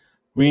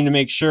we need to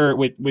make sure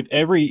with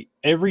every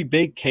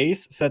big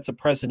case sets a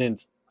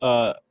precedent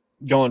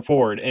going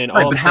forward. And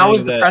right, all but I'm how saying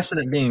is is the that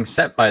precedent being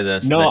set by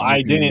this? no, That you I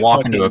can didn't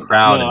walk into a fucking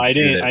crowd no, and I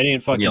shoot didn't at I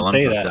didn't fucking BLM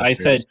say that. I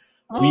protesters? said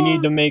we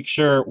need to make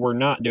sure we're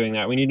not doing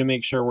that. We need to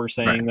make sure we're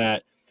saying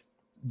that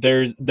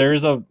there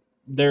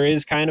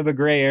is kind of a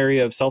gray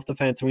area of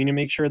self-defense. We need to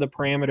make sure the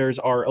parameters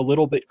are a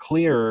little bit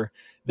clearer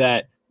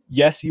that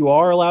yes, you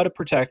are allowed to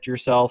protect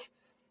yourself.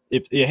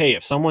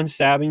 If someone's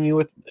stabbing you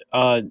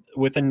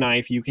with a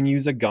knife, you can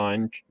use a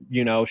gun,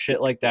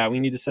 shit like that. We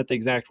need to set the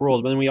exact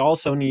rules. But then we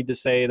also need to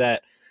say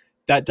that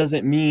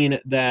doesn't mean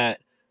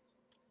that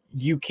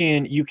you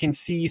can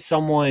see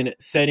someone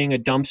setting a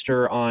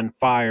dumpster on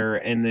fire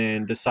and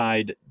then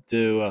decide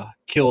to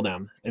kill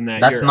them. And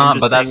That's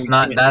not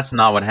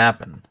what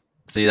happened.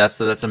 See, that's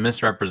a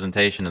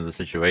misrepresentation of the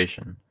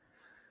situation.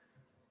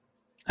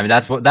 I mean,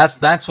 that's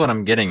what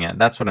I'm getting at.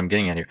 That's what I'm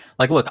getting at here.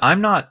 Like, look,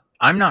 I'm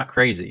not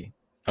crazy,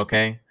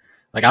 okay?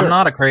 Like, Sure.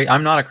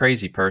 I'm not a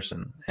crazy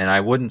person, and I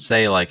wouldn't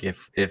say like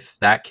if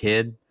that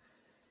kid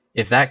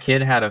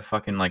had a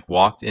fucking like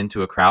walked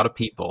into a crowd of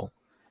people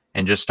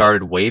and just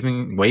started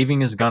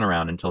waving his gun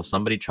around until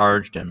somebody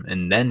charged him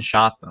and then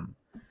shot them,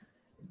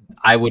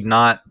 I would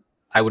not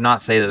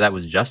say that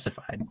was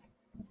justified.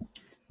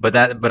 But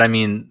I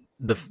mean,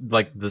 the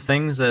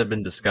things that have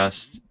been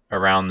discussed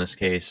around this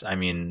case, I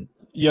mean,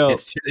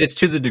 it's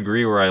to the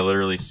degree where I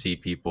literally see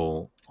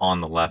people on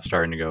the left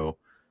starting to go,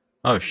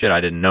 "Oh shit, I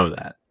didn't know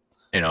that."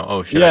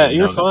 Oh shit. Yeah,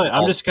 you're fine.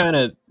 I'm just kind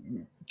of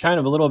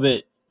a little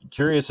bit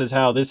curious as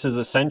how this is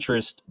a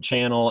centrist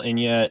channel, and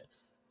yet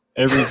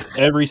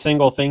every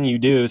single thing you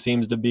do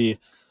seems to be,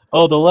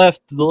 oh, the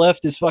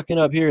left is fucking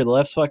up here, the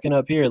left's fucking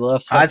up here, the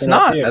left's fucking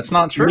up here. That's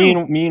not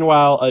true.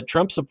 Meanwhile, a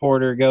Trump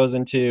supporter goes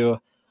into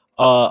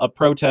a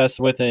protest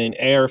with an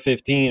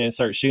AR-15 and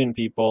starts shooting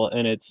people,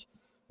 and it's,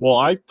 well,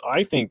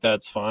 I think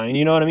that's fine.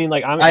 You know what I mean?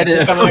 Like I'm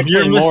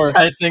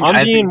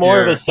being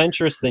more of a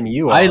centrist than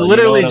you are. I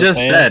literally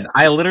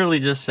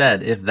just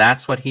said if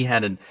that's what he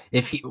had,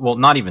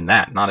 not even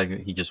that, not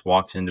if he just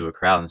walks into a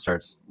crowd and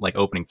starts like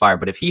opening fire,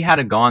 but if he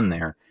had gone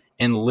there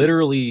and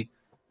literally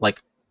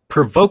like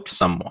provoked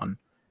someone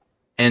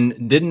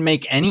and didn't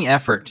make any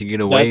effort to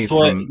get away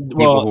from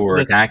people who were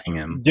attacking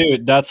him.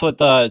 Dude, that's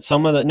what I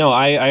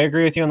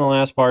agree with you on the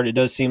last part. It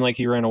does seem like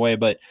he ran away,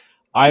 but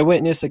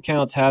eyewitness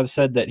accounts have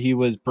said that he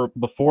was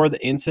before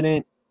the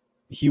incident,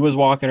 he was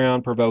walking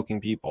around provoking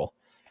people.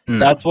 No,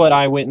 that's what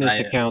eyewitness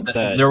accounts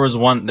said. There was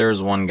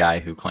one guy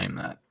who claimed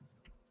that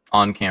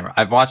on camera.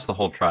 I've watched the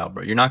whole trial,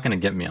 bro. You're not going to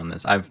get me on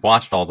this. I've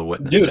watched all the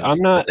witnesses. Dude, I'm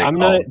not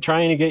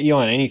trying to get you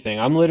on anything.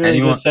 I'm literally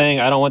just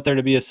saying I don't want there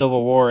to be a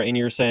civil war, and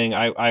you're saying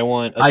I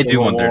want a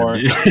civil war.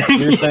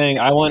 You're saying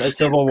I want a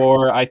civil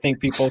war. I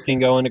think people can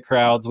go into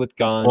crowds with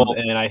guns,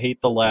 and I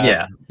hate the left.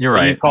 Yeah, you're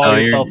right. You call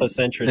yourself a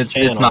centrist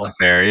channel. It's not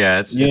fair.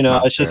 Yeah, it's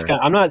just kind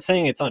of, I'm not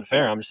saying it's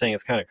unfair. I'm just saying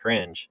it's kind of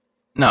cringe.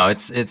 No,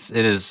 it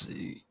is.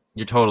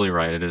 You're totally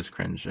right. It is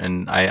cringe,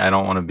 and I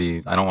don't want to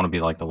be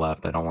like the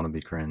left. I don't want to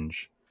be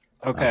cringe.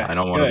 Okay. I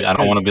don't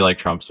want to be like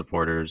Trump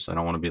supporters. I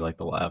don't want to be like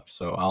the left.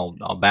 So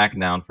I'll back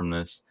down from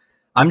this.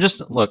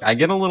 Look, I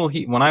get a little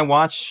heat when I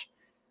watch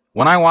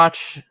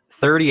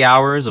 30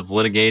 hours of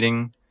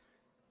litigating,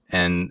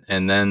 and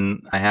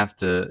then I have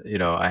to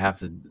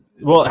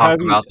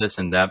talk about this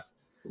in depth.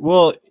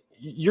 Well,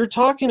 you're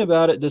talking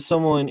about it to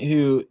someone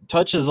who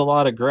touches a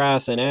lot of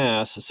grass and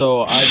ass.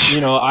 So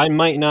I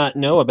might not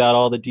know about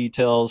all the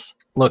details.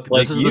 Look,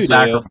 this is the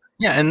sacrifice.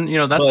 Yeah, and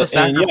that's the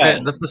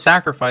sacrifice. That's the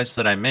sacrifice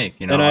that I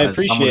make. And I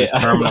appreciate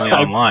permanently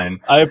online.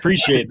 I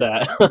appreciate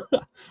that.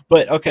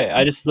 But okay,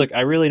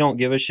 I really don't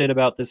give a shit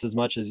about this as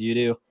much as you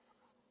do.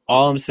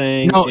 All I'm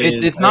saying,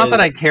 it's not that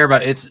I care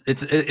about it.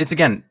 It's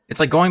again, it's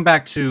like going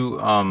back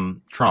to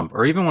Trump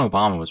or even when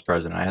Obama was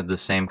president. I had the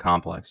same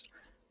complex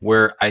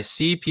where I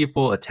see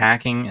people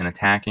attacking and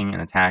attacking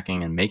and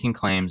attacking and making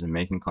claims and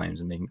making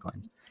claims and making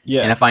claims.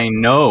 Yeah, and if I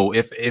know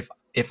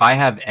if I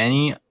have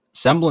any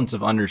semblance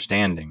of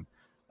understanding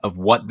of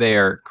what they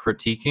are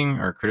critiquing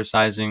or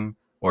criticizing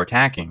or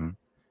attacking,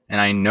 and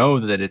I know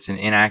that it's an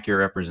inaccurate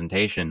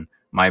representation,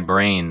 my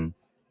brain,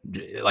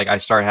 like, I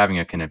start having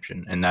a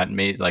conniption, and that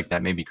may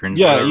be cringe.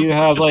 Yeah, you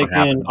have like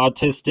an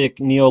autistic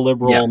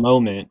neoliberal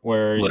moment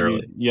where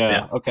literally,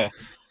 okay.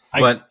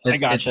 But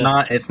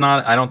it's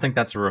not. I don't think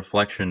that's a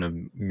reflection of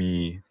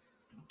me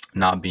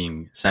not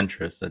being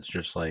centrist. That's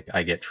just like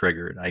I get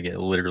triggered. I get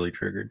literally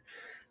triggered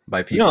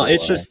by people. No,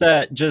 it's just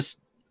that just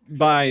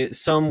by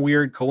some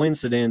weird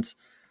coincidence,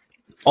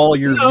 all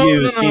your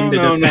views seem to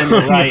defend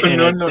the right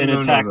and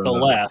attack the no.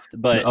 left,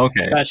 but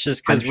Okay, that's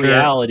just because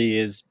reality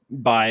is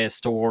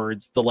biased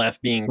towards the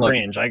left being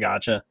cringe. I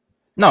gotcha.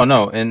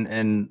 No,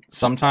 and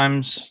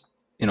sometimes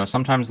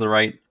sometimes the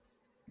right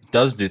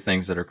does do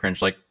things that are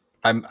cringe. Like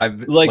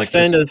I've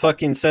send a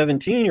fucking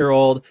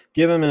 17-year-old,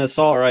 give him an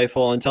assault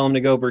rifle, and tell him to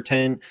go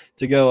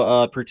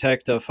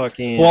protect a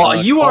fucking.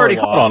 Well, you already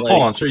hold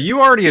on, sir. You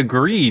already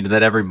agreed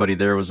that everybody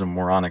there was a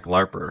moronic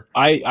LARPer.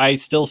 I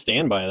still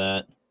stand by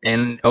that.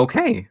 And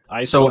okay,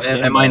 is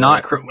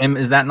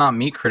that not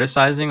me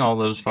criticizing all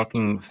those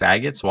fucking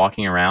faggots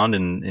walking around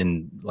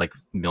in like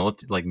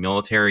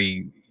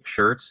military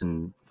shirts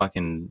and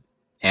fucking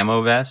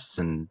ammo vests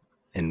and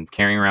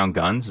carrying around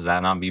guns? Is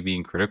that not me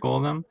being critical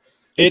of them?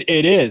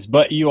 It is,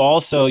 but you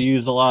also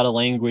use a lot of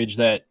language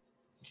that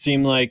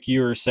seemed like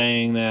you were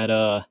saying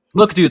that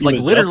look, dude, like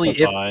literally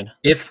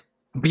if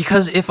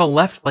a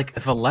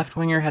left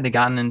winger had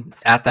gotten in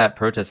at that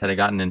protest, had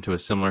gotten into a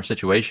similar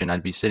situation,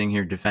 I'd be sitting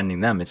here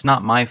defending them. It's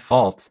not my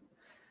fault.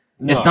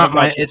 No, it's not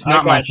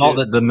my fault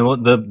that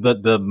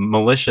the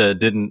militia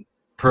didn't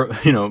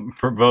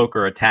provoke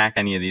or attack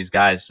any of these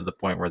guys to the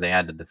point where they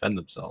had to defend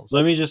themselves.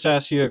 Let me just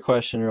ask you a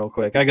question real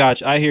quick. I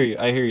got you. I hear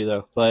you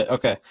though. But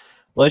okay,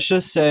 let's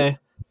just say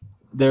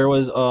there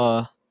was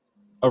a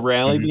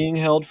rally being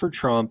held for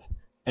Trump,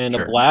 and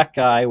a black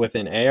guy with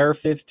an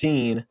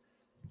AR-15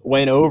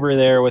 went over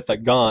there with a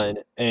gun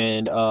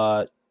and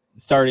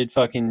started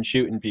fucking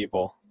shooting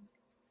people.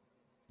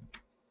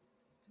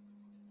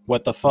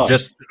 What the fuck?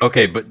 Just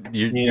okay, but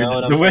you know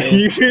what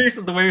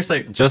the way you're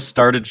saying just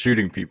started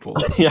shooting people.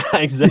 Yeah,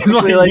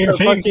 exactly. Like you're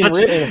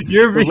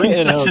being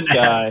such an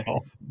guy.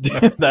 Asshole.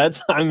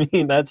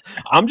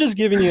 I'm just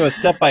giving you a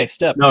step by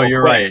step. No,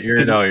 you're right. You're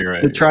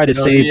right. To try to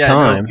save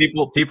time.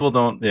 People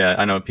don't. Yeah,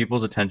 I know.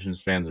 People's attention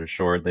spans are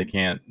short. They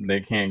can't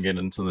get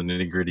into the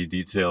nitty gritty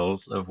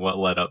details of what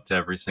led up to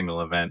every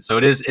single event. So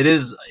it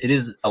is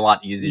a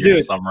lot easier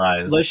to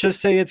summarize. Let's just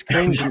say it's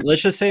cringe.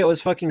 Let's just say it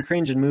was fucking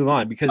cringe and move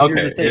on. Because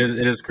here's the thing.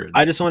 It is cringe.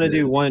 I just want to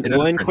do one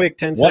quick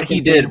 10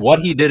 second. What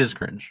he did is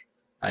cringe.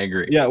 I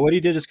agree. Yeah, what he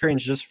did is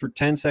cringe. Just for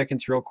 10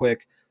 seconds, real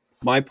quick.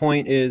 My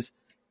point is,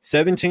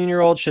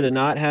 17-year-old should have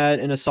not had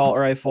an assault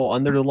rifle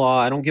under the law.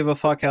 I don't give a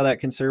fuck how that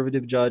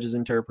conservative judge is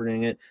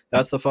interpreting it.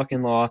 That's the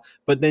fucking law.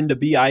 But then to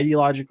be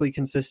ideologically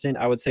consistent,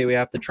 I would say we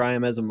have to try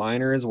him as a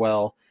minor as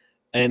well.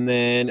 And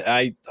then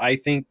I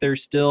think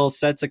there's still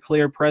sets a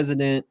clear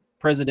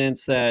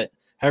precedents that,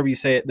 however you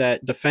say it,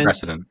 that defense.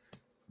 Precedent.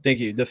 Thank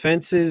you.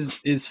 Defense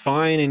is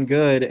fine and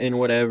good and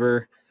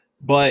whatever,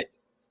 but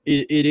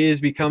it is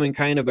becoming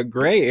kind of a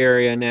gray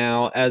area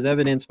now, as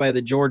evidenced by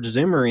the George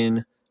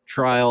Zimmerman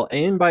trial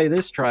and by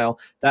this trial,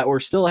 that we're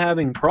still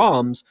having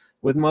problems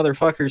with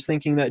motherfuckers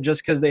thinking that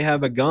just because they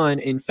have a gun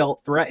and felt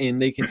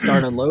threatened, they can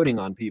start unloading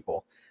on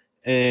people,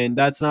 and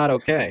that's not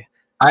okay.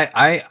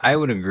 I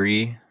would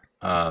agree.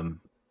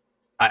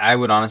 I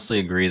would honestly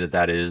agree that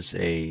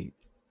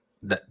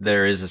that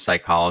there is a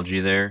psychology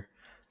there.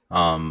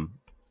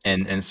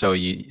 And so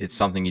it's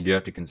something you do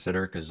have to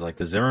consider, because like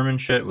the Zimmerman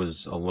shit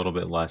was a little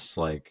bit less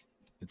like,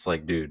 it's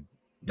like, dude,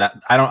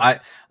 that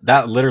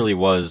literally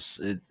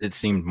was, it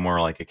seemed more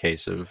like a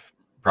case of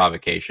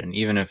provocation,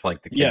 even if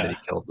like the kid that he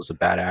killed was a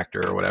bad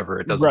actor or whatever.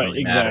 It doesn't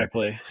really matter.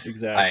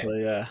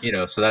 Exactly.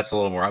 Yeah. So that's a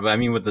little more, but I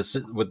mean with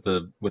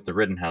the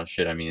Rittenhouse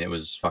shit, I mean it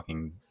was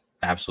fucking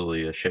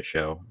absolutely a shit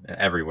show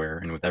everywhere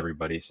and with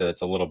everybody, so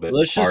it's a little bit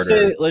let's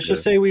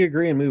just say we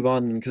agree and move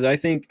on, because I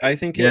think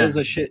it was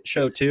a shit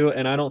show too,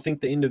 and I don't think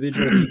the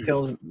individual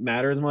details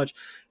matter as much.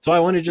 So I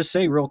want to just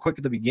say real quick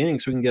at the beginning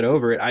so we can get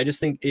over it, I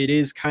just think it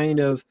is kind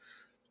of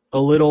a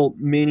little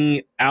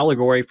mini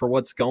allegory for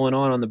what's going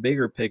on the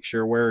bigger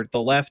picture, where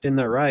the left and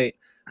the right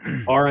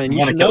are, and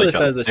you should know this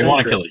as a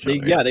centrist.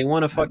 They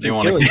want to fucking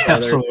kill each other.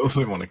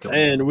 Absolutely want to kill.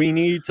 And we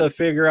need to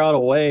figure out a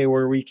way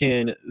where we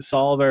can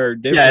solve our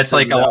differences. Yeah, it's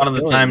like a lot of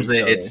the times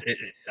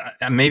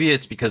maybe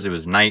it's because it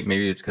was night,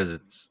 maybe it's because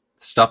it's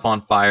stuff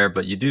on fire,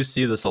 but you do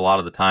see this a lot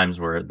of the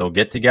times where they'll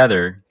get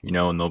together, and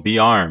they'll be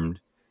armed,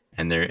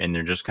 and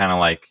they're just kind of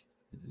like,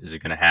 is it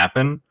going to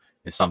happen?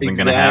 Is something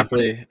going to happen?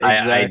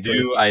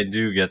 Exactly. I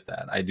do get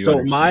that. I do.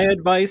 So my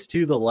advice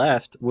to the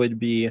left would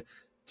be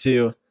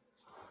to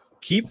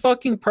keep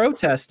fucking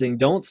protesting.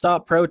 Don't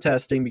stop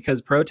protesting,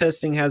 because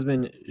protesting has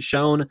been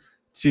shown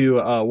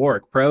to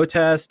work.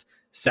 Protest,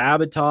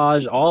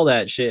 sabotage, all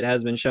that shit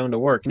has been shown to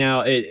work.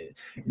 Now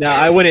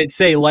I wouldn't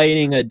say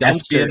lighting a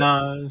dumpster.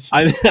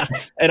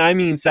 Espionage. I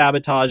mean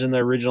sabotage in the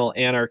original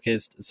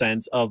anarchist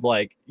sense of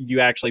like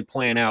you actually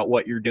plan out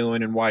what you're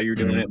doing and why you're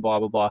doing it, blah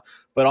blah blah.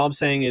 But all I'm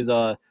saying is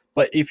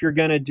but if you're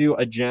gonna do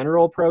a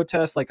general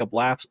protest like a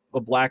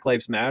Black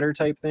Lives Matter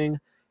type thing,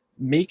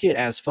 make it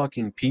as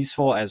fucking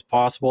peaceful as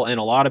possible. And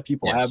a lot of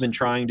people have been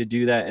trying to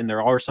do that, and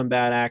there are some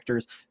bad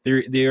actors.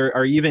 There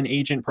are even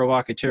agent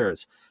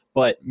provocateurs.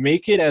 But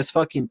make it as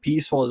fucking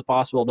peaceful as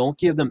possible. Don't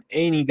give them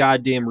any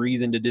goddamn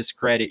reason to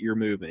discredit your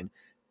movement,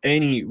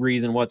 any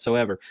reason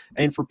whatsoever.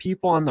 And for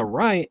people on the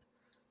right,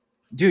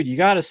 dude, you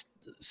gotta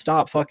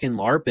stop fucking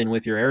LARPing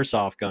with your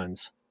airsoft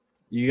guns.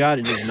 You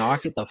gotta just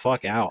knock it the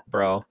fuck out,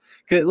 bro.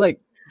 'Cause, like,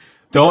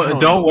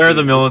 Don't wear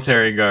the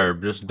military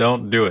garb. Just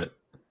don't do it.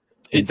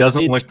 It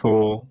doesn't look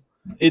cool.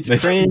 It's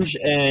cringe,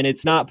 and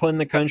it's not putting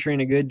the country in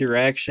a good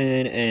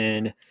direction.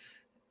 And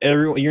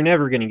you're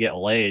never going to get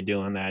laid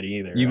doing that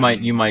either. You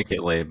might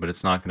get laid, but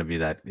it's not going to be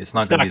that. It's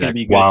not going to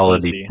be that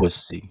quality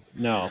pussy.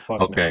 No,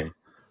 fuck. Okay.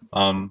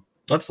 No.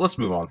 Let's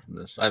move on from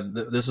this.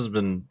 This has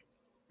been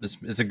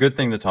it's a good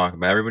thing to talk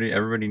about.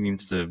 Everybody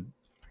needs to.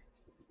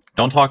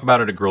 Don't talk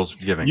about it at Girls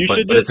Giving. But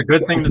it's a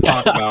good thing to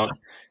talk about.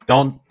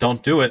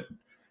 Don't do it.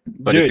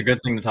 But it's a good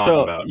thing to talk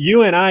about.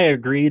 You and I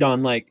agreed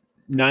on like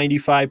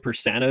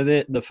 95% of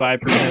it. The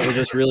 5% was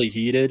just really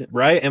heated,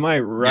 right? Am I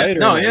right?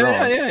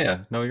 Yeah. Yeah.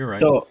 No, you're right.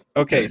 So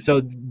okay,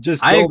 so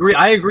just I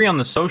agree on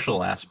the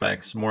social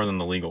aspects more than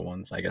the legal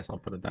ones. I guess I'll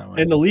put it that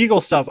way. And the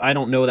legal stuff I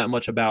don't know that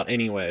much about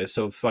anyway.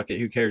 So fuck it,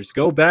 who cares?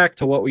 Go back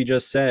to what we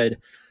just said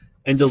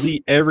and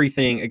delete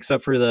everything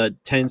except for the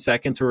 10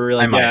 seconds where we're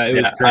like, it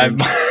was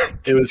cringe.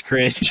 It was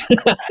cringe.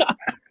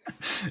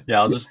 Yeah,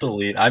 I'll just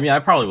delete. I mean, I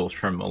probably will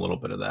trim a little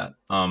bit of that.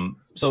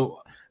 So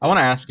I want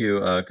to ask you,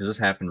 because this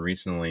happened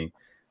recently,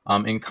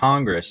 in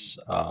Congress,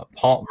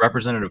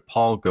 Representative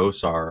Paul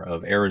Gosar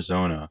of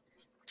Arizona,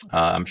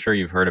 I'm sure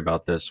you've heard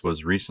about this,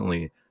 was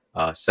recently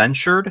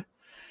censured.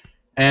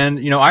 And,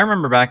 I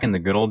remember back in the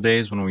good old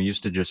days when we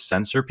used to just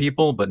censor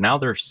people, but now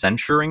they're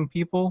censuring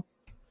people.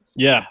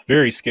 Yeah,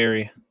 very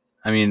scary.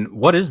 I mean,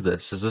 what is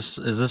this? Is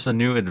this a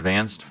new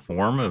advanced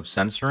form of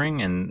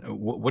censoring? And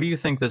what do you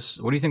think this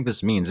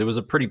means? It was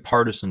a pretty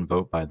partisan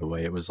vote, by the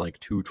way. It was like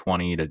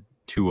 220 to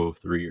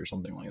 203 or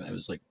something like that. It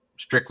was like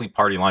strictly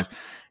party lines.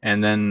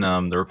 And then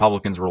the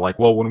Republicans were like,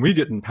 "Well, when we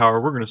get in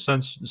power, we're going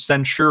to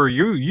censure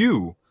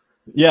you."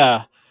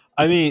 Yeah,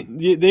 I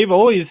mean, they've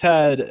always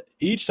had,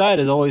 each side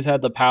has always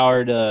had the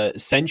power to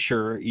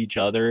censure each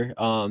other.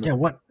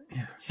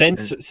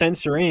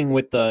 Censoring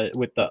with the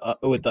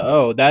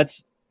O,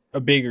 that's a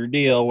bigger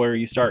deal where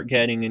you start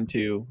getting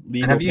into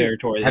legal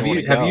territory. Have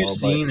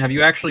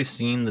you actually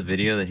seen the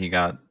video that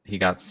he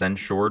got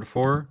censured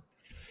for?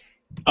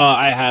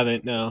 I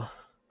haven't, no.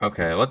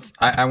 Okay,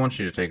 I want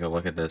you to take a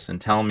look at this and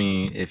tell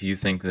me if you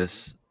think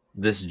this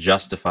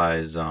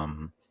justifies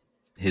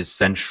his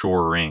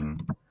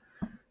censuring.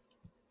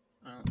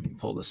 Let me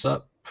pull this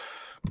up.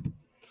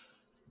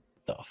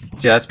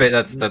 Yeah,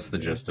 that's the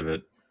gist of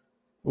it.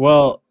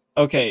 Well,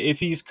 okay, if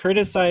he's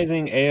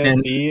criticizing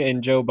AOC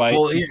and Joe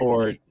Biden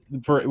for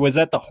was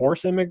that the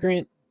horse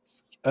immigrant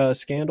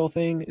scandal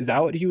thing? Is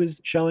that what he was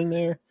showing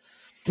there?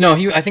 No,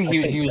 I think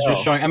he was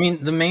just showing. I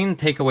mean, the main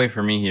takeaway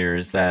for me here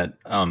is that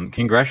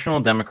congressional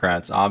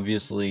Democrats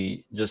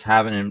obviously just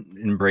haven't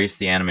embraced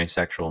the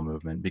anime-sexual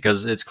movement,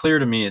 because it's clear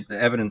to me, it's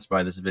evidenced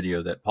by this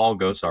video, that Paul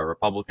Gosar,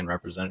 Republican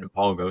Representative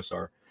Paul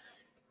Gosar,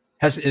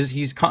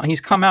 he's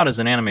come out as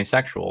an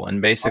anime-sexual, and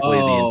basically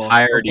the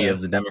entirety of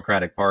the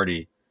Democratic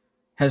Party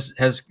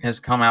has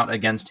come out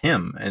against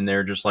him, and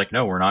they're just like,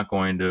 no, we're not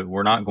going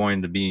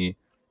to be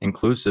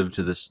inclusive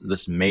to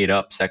this made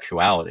up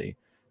sexuality.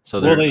 So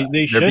they're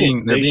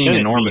being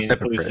enormous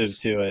hypocrites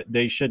to it.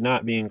 They should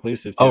not be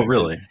inclusive to it. Oh,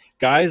 really?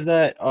 Guys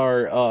that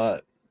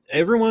are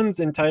everyone's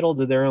entitled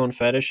to their own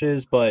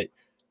fetishes, but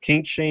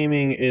kink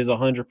shaming is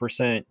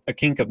 100% a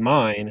kink of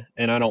mine,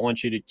 and I don't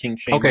want you to kink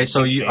shame. Okay,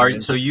 so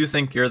you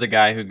think you're the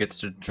guy who gets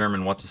to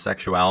determine what's a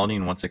sexuality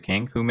and what's a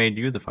kink? Who made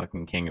you the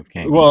fucking king of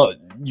kinks? Well,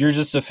 you're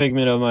just a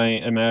figment of my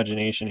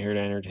imagination here to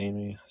entertain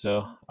me.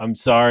 So I'm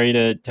sorry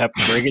to have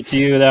to break it to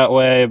you that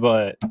way,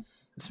 but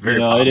it's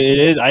very it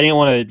is. I didn't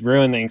want to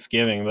ruin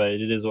Thanksgiving, but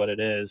it is what it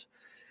is.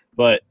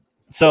 But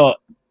so,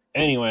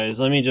 anyways,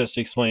 let me just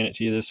explain it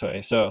to you this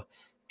way. So,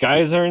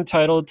 guys are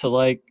entitled to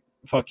like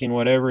fucking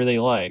whatever they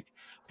like.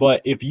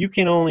 But if you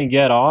can only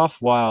get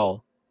off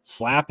while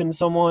slapping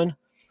someone,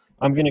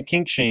 I'm going to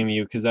kink shame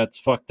you because that's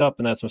fucked up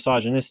and that's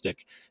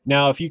misogynistic.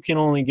 Now, if you can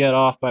only get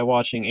off by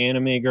watching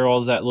anime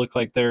girls that look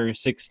like they're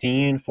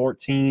 16,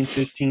 14,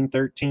 15,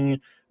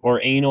 13,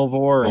 or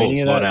anal-vor or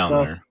any of that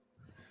stuff. There.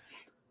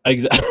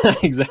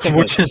 Exactly.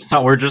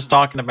 We're just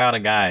talking about a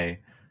guy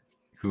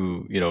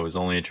who, is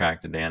only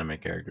attracted to anime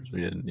characters.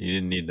 You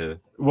didn't need to.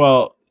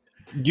 Well,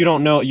 you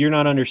don't know. You're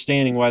not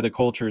understanding why the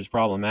culture is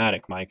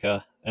problematic,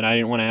 Micah. And I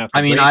didn't want to have to.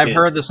 I mean, I've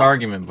heard this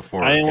argument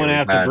before. I didn't want to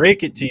have to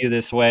break it to you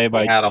this way.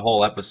 But we had a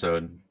whole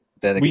episode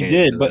dedicated. We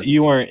did, but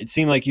you weren't. It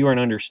seemed like you weren't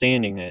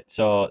understanding it.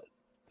 So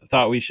I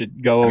thought we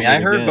should go. I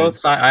heard both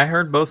sides. I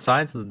heard both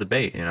sides of the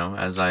debate.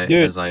 As I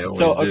always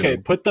do. Okay,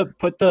 put the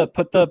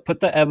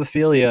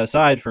ebophilia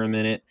aside for a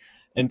minute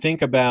and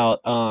think about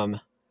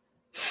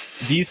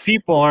these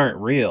people aren't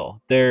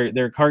real.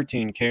 They're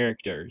cartoon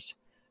characters.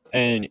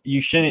 And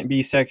you shouldn't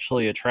be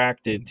sexually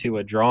attracted to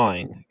a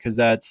drawing because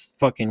that's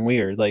fucking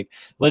weird. Like,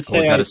 let's say,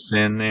 is that a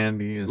sin,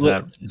 Andy? Is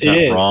that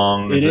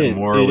wrong? Is it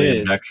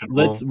morally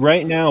objectionable?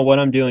 Right now, what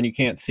I'm doing, you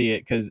can't see it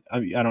because I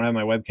don't have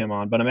my webcam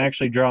on, but I'm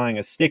actually drawing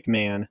a stick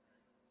man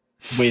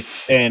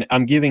and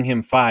I'm giving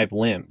him 5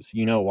 limbs.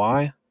 You know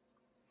why?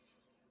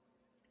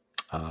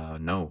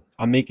 No.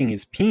 I'm making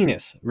his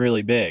penis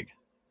really big.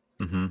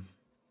 Mm-hmm.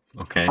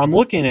 Okay. I'm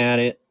looking at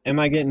it. Am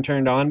I getting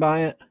turned on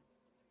by it?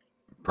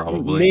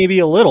 Probably. Maybe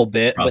a little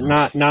bit, but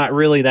not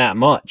really that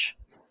much.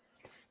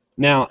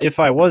 Now, if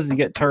I was to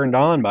get turned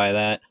on by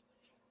that,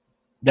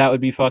 that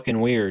would be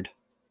fucking weird.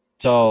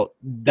 So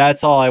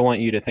that's all I want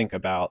you to think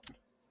about.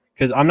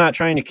 Because I'm not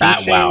trying to kink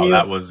shame you.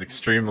 That was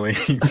extremely.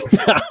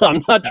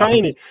 I'm not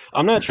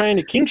trying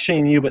to kink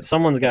shame you, but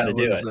someone's got to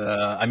do it.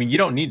 I mean, you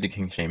don't need to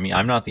kink shame me.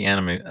 I'm not the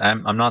anime.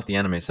 I'm not the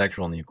anime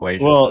sexual in the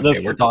equation. Well,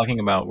 okay, we're talking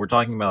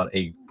about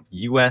a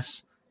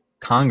U.S.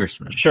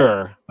 congressman.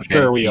 Sure, okay?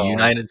 Sure, we a are.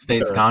 United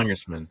States Sure.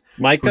 congressman.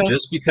 Micah, Who,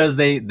 just because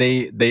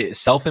they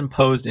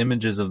self-imposed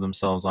images of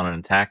themselves on an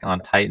Attack on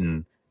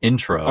Titan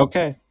intro.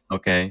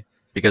 Okay,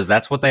 because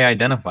that's what they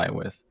identify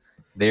with.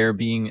 They're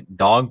being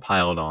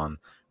dogpiled on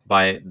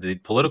by the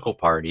political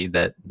party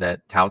that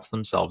touts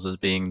themselves as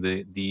being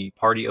the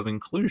party of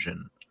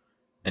inclusion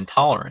and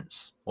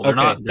tolerance. Well, they're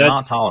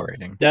not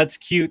tolerating. That's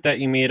cute that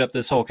you made up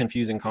this whole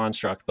confusing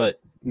construct,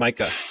 but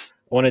Micah, I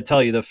want to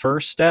tell you the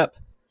first step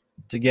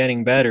to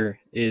getting better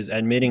is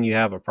admitting you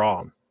have a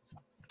problem.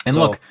 And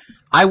look,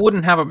 I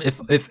wouldn't have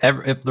if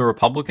the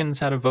Republicans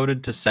had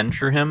voted to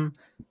censure him,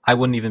 I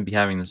wouldn't even be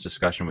having this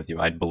discussion with you.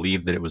 I'd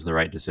believe that it was the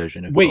right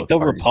decision. If wait, the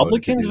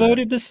Republicans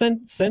voted to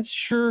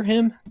censure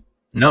him?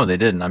 No, they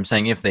didn't. I'm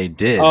saying if they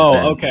did,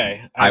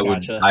 okay.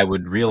 I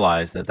would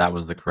realize that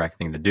was the correct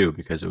thing to do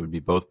because it would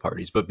be both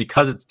parties. But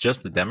because it's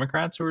just the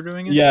Democrats who are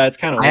doing it, yeah, it's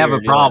kind of. I have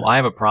a problem. I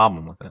have a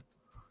problem with it.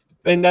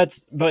 And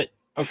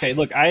okay.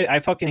 Look, I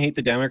fucking hate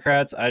the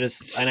Democrats. I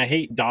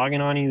hate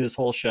dogging on you this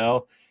whole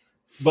show.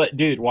 But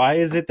dude, why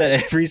is it that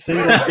every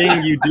single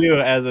thing you do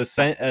as a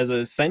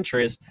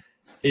centrist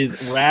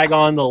is rag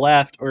on the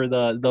left or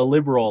the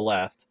liberal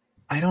left?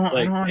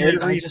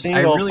 Every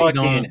single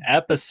fucking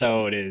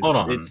episode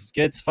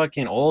gets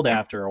fucking old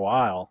after a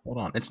while. Hold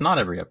on, it's not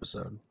every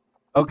episode.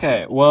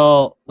 Okay,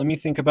 well, let me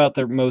think about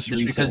the most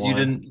recent because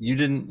one.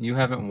 you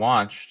haven't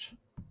watched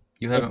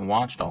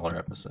all our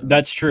episodes.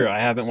 That's true. I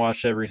haven't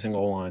watched every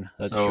single one.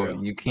 That's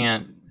true. You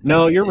can't.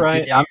 No, you're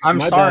right. I'm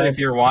sorry if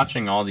you're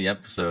watching all the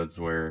episodes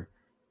where,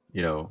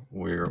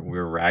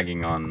 we're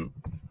ragging on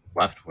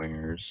left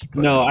wingers.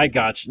 No, I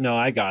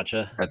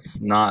gotcha. That's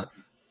not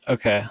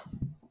okay.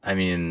 I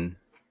mean.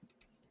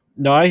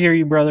 No, I hear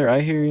you, brother.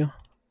 I hear you.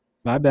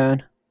 My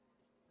bad.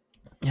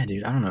 Yeah,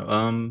 dude. I don't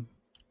know.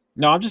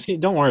 No, I'm just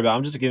don't worry about it.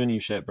 I'm just giving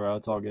you shit, bro.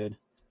 It's all good.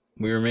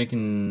 We were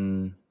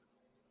making.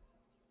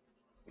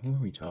 What were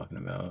we talking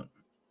about?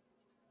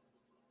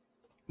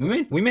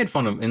 We made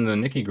fun of in the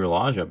Nikki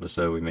Grillage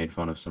episode. We made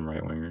fun of some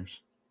right wingers.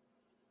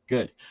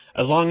 Good.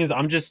 As long as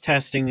I'm just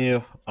testing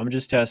you.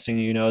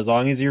 As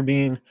long as you're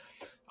being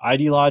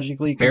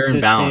ideologically fair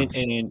consistent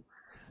and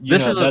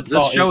this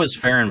show is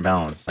fair and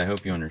balanced. I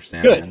hope you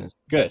understand.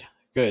 Good.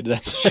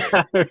 That's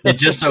it.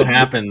 Just so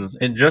happens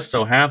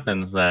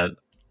that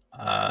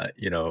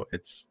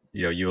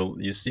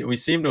we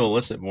seem to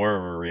elicit more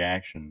of a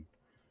reaction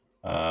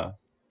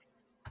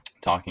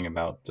talking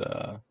about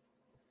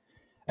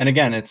and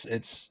again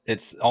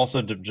it's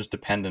also just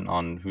dependent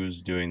on who's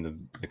doing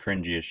the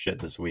cringiest shit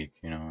this week.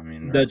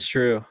 That's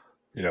true.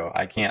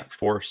 I can't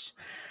force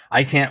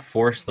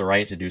the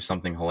right to do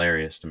something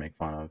hilarious to make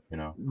fun of.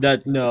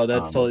 That's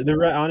totally the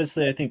right.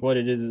 Honestly, I think what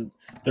it is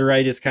the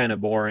right is kind of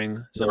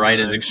boring. The right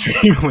is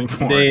extremely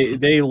boring.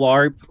 They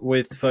LARP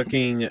with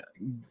fucking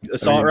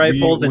assault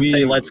rifles and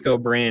say "Let's go,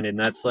 Brandon."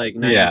 That's like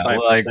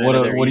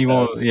 95%. What do you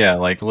want? Yeah,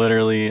 like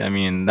literally. I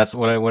mean, that's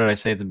what did I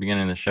say at the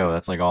beginning of the show?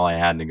 That's like all I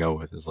had to go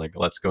with is like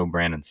 "Let's go,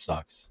 Brandon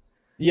sucks."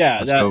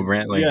 Yeah,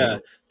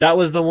 that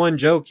was the one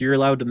joke you're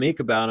allowed to make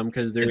about him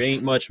because there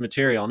ain't much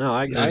material. No,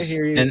 I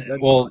hear you. And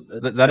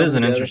that is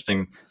an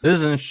interesting. This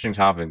is an interesting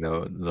topic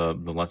though. The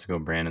 "Let's Go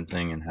Brandon"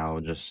 thing and how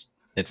just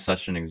it's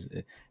such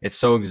it's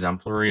so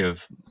exemplary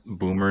of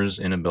boomers'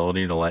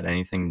 inability to let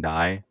anything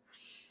die.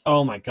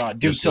 Oh my god,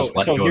 dude! So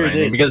here it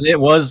is. Because it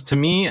was to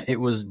me, it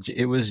was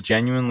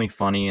genuinely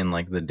funny in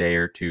like the day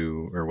or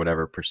two or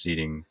whatever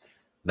preceding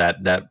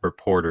that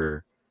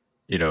reporter.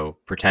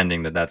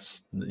 Pretending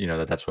that's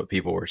what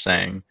people were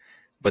saying.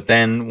 But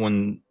then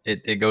when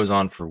it goes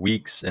on for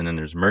weeks and then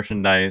there's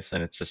merchandise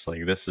and it's just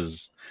like, this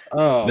is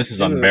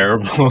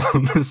unbearable.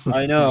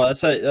 I know.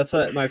 That's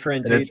what my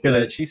friend Tate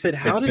said. She said,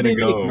 how did they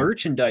make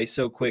merchandise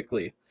so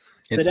quickly?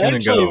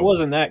 It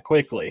wasn't that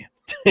quickly.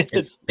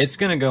 It's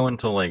going to go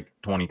until like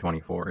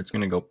 2024. It's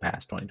going to go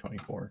past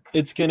 2024.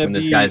 It's going to be...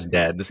 This guy's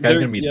dead. This guy's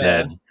going to be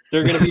dead.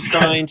 They're going to be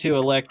trying to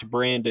elect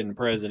Brandon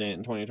president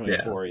in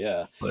 2024.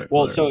 Yeah.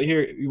 Well, so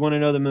here, you want to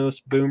know the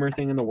most boomer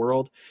thing in the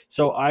world?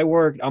 So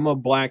I'm a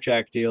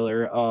blackjack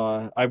dealer.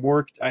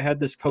 I had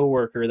this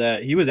coworker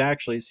that he was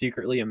actually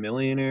secretly a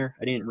millionaire.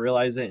 I didn't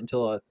realize it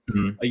until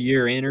a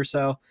year in or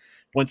so.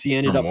 Once he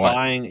ended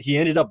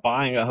up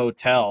buying a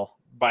hotel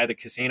by the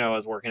casino I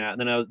was working at, and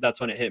then that's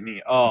when it hit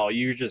me. Oh,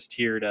 you're just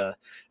here to...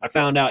 I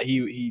found out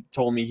he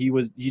told me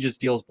he just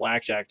deals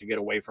blackjack to get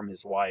away from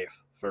his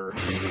wife for a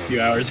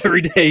few hours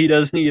every day. He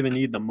doesn't even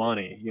need the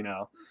money,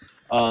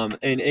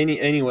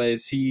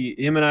 anyways,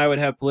 him and I would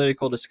have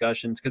political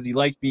discussions because he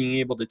liked being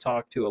able to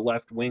talk to a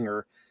left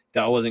winger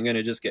that wasn't going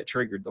to just get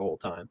triggered the whole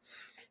time.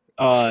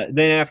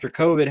 Then after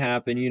COVID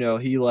happened,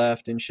 he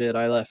left and shit.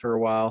 I left for a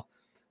while.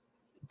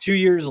 2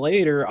 years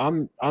later,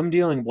 I'm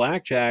dealing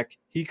blackjack,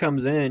 he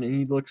comes in and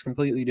he looks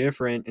completely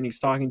different, and he's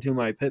talking to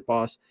my pit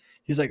boss.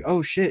 He's like,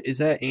 "Oh shit, is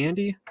that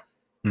Andy?"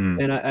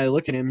 And I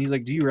look at him. He's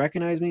like, "Do you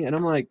recognize me?" And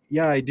I'm like,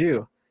 "Yeah, I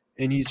do."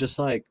 And he's just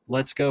like,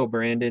 "Let's go,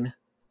 Brandon,"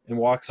 and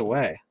walks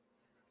away.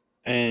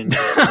 And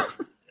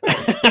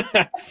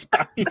that's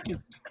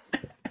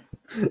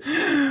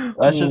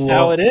just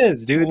how it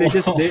is, dude.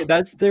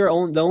 That's the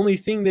only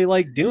thing they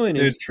like doing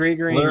is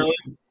triggering. Literally.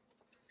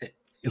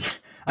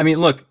 I mean,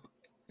 look,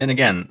 and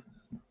again,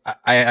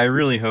 I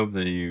really hope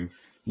that you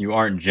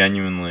aren't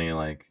genuinely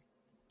like,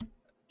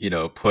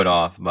 put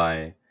off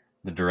by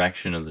the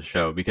direction of the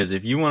show, because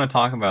if you want to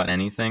talk about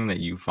anything that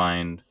you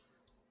find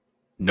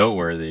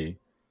noteworthy,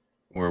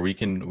 where we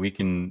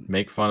can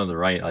make fun of the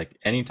right, like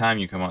anytime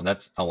you come on,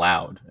 that's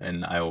allowed,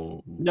 and I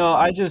will. No,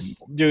 I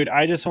just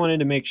wanted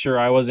to make sure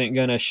I wasn't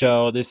gonna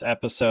show this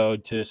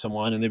episode to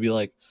someone and they'd be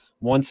like,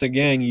 once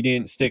again, you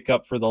didn't stick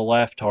up for the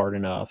left hard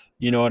enough.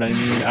 You know what I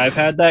mean? I've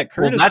had that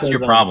criticism. Well, that's your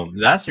problem.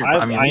 That's your.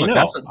 I mean,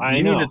 look,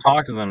 you need to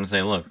talk to them and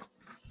say, look,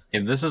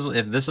 if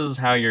this is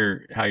how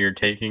you're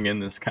taking in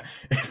this,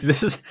 if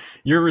this is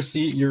you're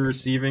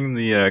receiving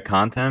the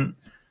content,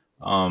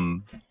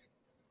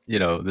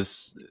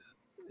 this,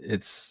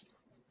 it's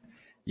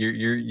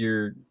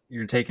you're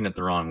taking it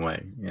the wrong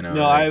way.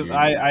 No,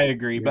 I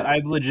agree, but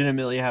I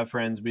legitimately have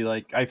friends be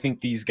like, I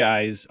think these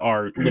guys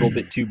are a little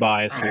bit too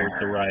biased towards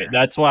the right.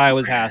 That's why I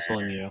was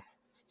hassling you.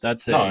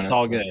 That's it. It's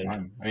all good.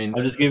 I mean,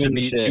 I'm just giving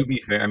you shit. To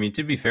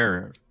be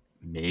fair,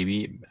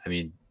 maybe. I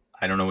mean,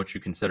 I don't know what you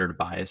consider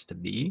bias to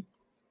be.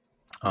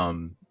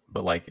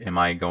 But like, am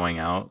I going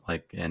out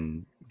like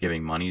and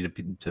giving money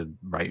to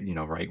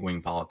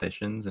right-wing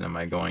politicians, and am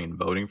I going and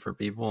voting for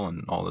people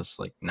and all this?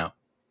 Like, no.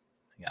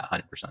 Yeah,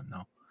 100%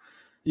 no.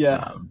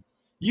 Yeah,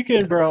 you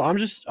can, bro. I'm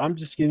just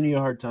giving you a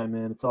hard time,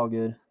 man. It's all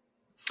good.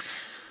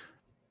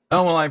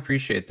 Oh well, I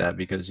appreciate that,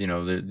 because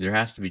there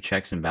has to be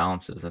checks and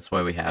balances. That's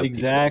why we have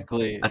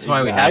exactly. People. That's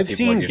why we have. I've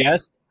seen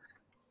guests,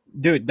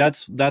 dude.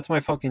 That's my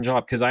fucking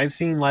job, because I've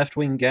seen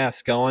left-wing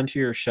guests go onto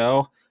your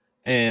show,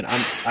 and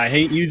I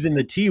hate using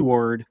the T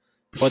word,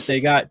 but they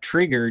got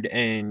triggered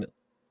and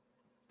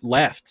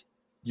left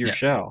your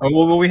show. Oh,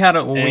 well, we had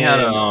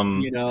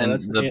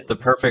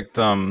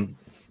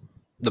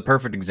the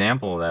perfect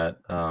example of that,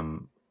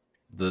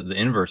 the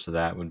inverse of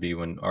that would be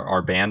when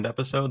our band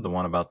episode, the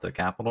one about the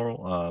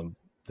Capitol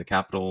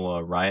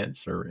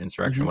riots or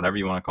insurrection, whatever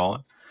you want to call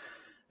it,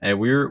 and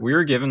we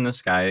were giving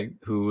this guy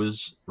who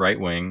was right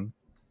wing,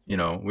 we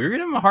were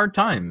giving him a hard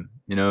time.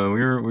 We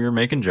were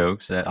making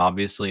jokes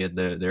obviously at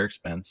their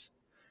expense,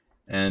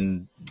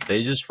 and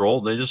they just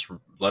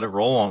let it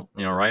roll,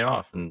 right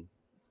off, and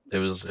it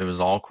was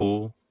all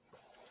cool,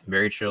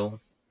 very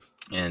chill,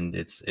 and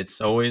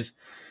it's always.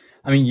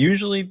 I mean,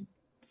 usually,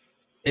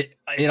 it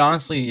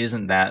honestly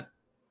isn't that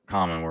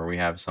common where we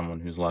have someone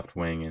who's left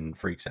wing and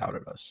freaks out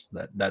at us.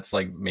 That's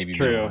like maybe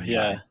true.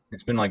 Yeah,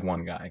 it's been like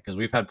one guy, because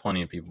we've had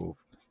plenty of people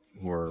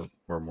who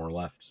are more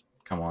left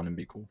come on and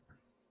be cool.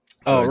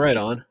 So right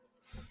on.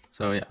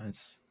 So yeah,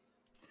 it's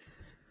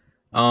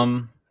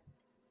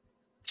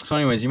So,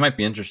 anyways, you might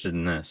be interested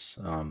in this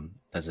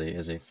as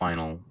a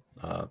final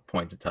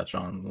point to touch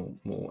on.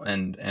 We'll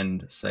end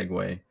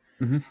segue.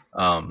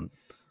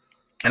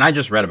 And I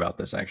just read about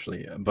this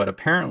actually, but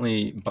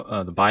apparently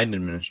the Biden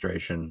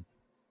administration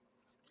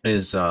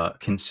is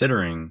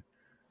considering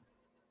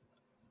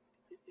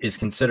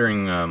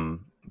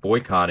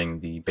boycotting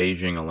the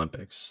Beijing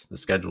Olympics, the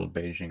scheduled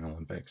Beijing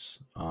Olympics,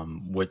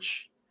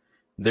 which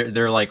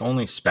they're like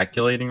only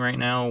speculating right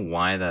now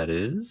why that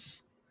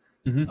is.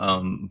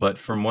 But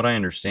from what I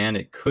understand,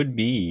 it could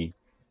be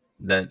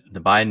that the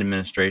Biden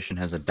administration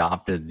has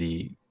adopted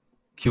the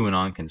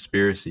QAnon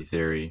conspiracy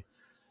theory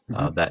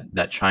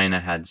that China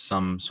had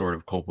some sort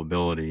of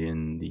culpability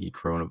in the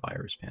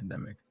coronavirus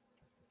pandemic.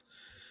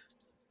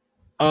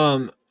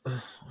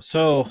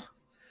 So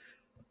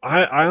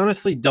I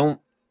honestly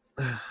don't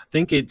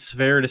think it's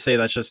fair to say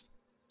that's just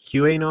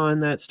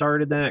QAnon that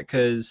started that,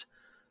 because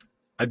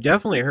I've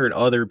definitely heard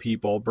other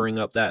people bring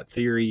up that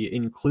theory,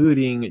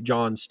 including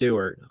Jon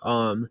Stewart.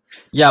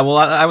 Yeah, well,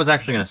 I was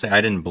actually going to say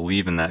I didn't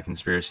believe in that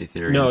conspiracy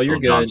theory until you're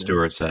good. Jon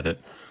Stewart said it.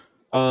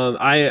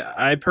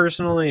 I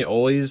personally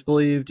always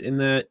believed in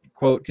that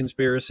quote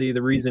conspiracy.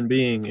 The reason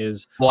being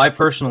is, well, I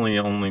personally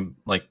only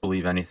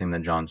believe anything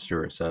that Jon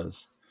Stewart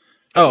says.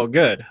 Oh,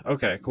 good.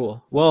 Okay,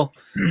 cool. Well,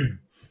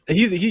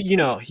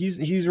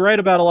 he's right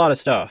about a lot of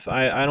stuff.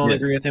 I don't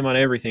agree with him on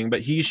everything,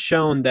 but he's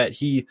shown that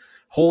he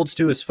holds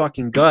to his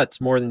fucking guts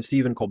more than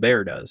Stephen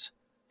Colbert does,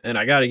 and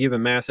I got to give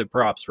him massive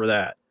props for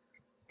that,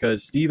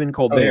 because Stephen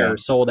Colbert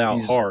sold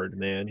out hard,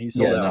 man. He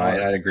sold out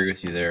hard. I agree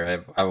with you there.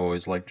 I've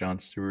always liked Jon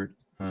Stewart,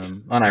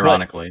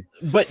 unironically.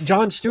 But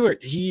Jon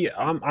Stewart,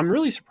 I'm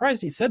really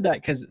surprised he said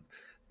that, because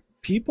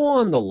people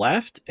on the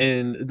left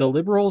and the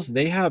liberals,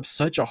 they have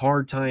such a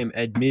hard time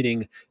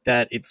admitting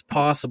that it's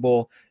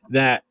possible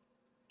that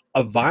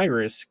a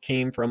virus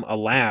came from a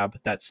lab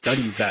that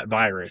studies that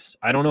virus.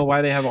 I don't know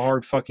why they have a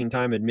hard fucking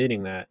time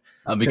admitting that.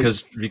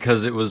 Because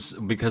it was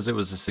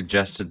a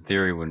suggested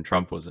theory when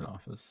Trump was in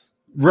office.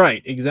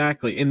 Right,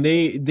 exactly. And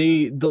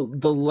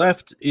the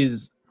left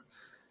is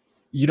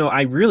you know,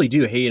 I really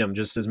do hate them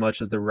just as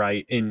much as the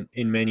right in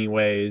many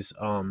ways.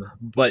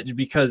 But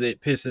because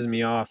it pisses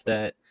me off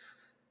that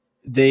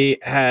they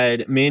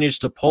had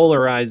managed to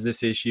polarize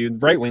this issue,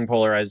 right wing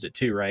polarized it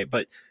too, right?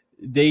 But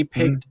they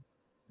picked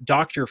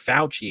Dr.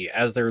 Fauci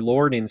as their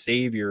Lord and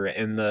Savior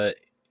and the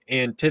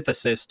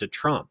antithesis to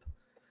Trump.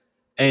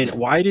 And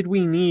why did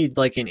we need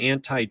like an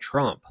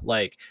anti-Trump?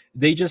 Like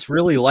they just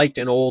really liked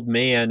an old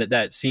man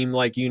that seemed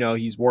like, you know,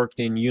 he's worked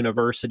in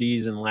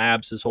universities and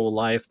labs his whole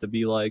life to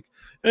be like,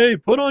 hey,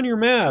 put on your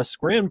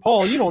mask, Rand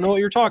Paul. You don't know what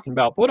you're talking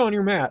about. Put on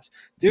your mask.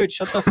 Dude,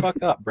 shut the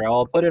fuck up, bro.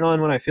 I'll put it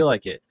on when I feel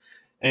like it.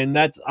 And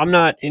I'm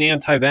not an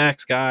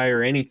anti-vax guy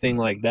or anything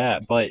like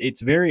that, but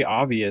it's very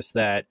obvious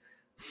that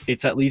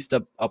it's at least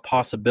a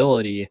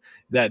possibility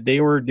that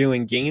they were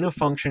doing gain of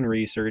function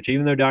research,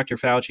 even though Dr.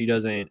 Fauci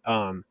doesn't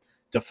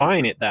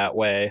define it that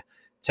way.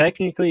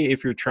 Technically,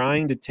 if you're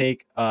trying to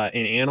take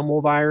an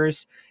animal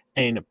virus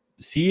and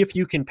see if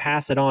you can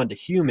pass it on to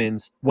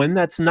humans, when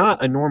that's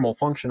not a normal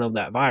function of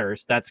that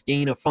virus, that's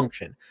gain of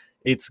function.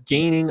 It's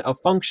gaining a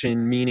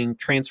function, meaning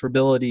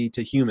transferability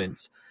to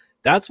humans.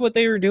 That's what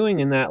they were doing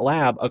in that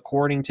lab,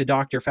 according to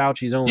Dr.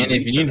 Fauci's own And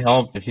research.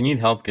 if you need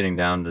help getting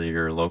down to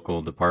your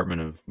local Department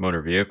of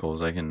Motor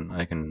Vehicles, I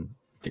can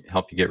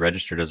help you get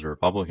registered as a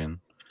Republican.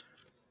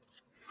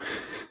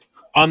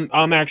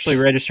 I'm actually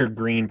registered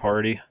Green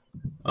Party.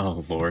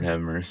 Oh, Lord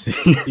have mercy.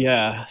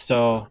 Yeah,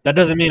 so that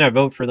doesn't mean I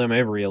vote for them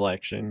every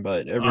election,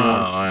 but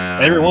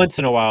every once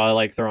in a while I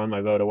like throwing my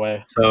vote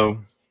away. So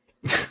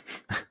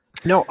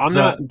no, I'm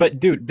not. But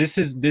dude, this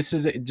is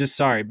just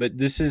sorry, but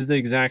this is the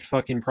exact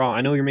fucking problem.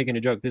 I know you're making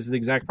a joke. This is the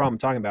exact problem I'm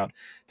talking about.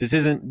 This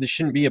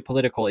shouldn't be a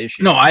political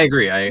issue. No, I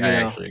agree. I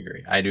actually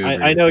agree. I do.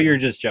 I know you're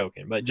just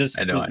joking, but just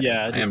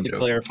to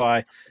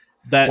clarify.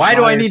 Why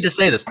do I need to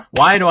say this?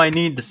 Why do I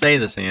need to say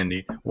this,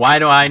 Andy? Why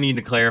do I need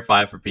to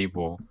clarify for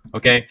people?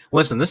 Okay,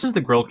 listen, this is the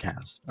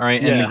Grillcast, all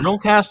right? And the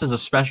Grillcast is a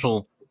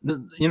special,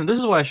 you know, this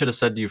is what I should have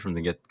said to you from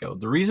the get-go.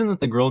 The reason that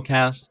the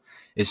Grillcast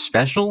is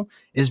special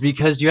is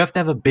because you have to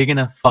have a big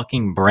enough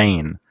fucking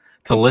brain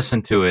to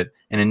listen to it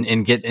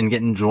and get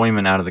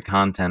enjoyment out of the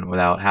content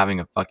without having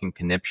a fucking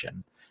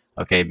conniption,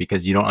 okay?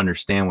 Because you don't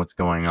understand what's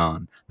going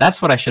on. That's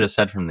what I should have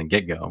said from the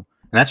get-go.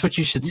 And that's what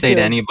you should say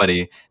to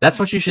anybody. That's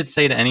what you should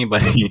say to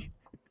anybody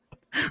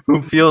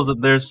who feels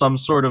that there's some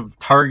sort of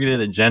targeted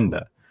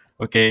agenda.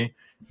 Okay,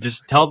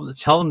 just tell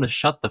them to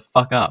shut the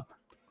fuck up.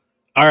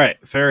 All right,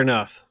 fair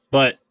enough.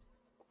 But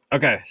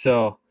okay,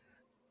 so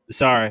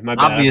sorry, my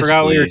bad. I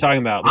forgot what you were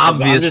talking about.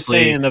 Obviously, I'm just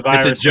saying the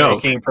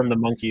virus came from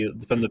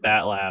the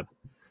bat lab.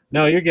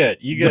 No, you're good.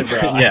 You good,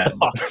 bro? Yeah.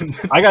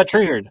 I got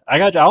triggered.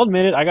 I'll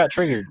admit it. I got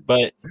triggered,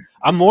 but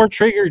I'm more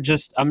triggered.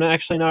 I'm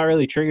actually not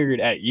really triggered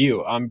at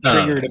you. I'm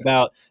triggered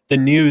about the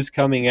news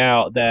coming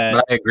out that.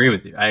 But I agree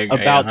with you.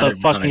 About the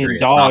fucking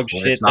dog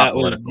shit that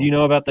was. Do you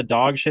know about the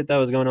dog shit that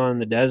was going on in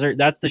the desert?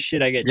 That's the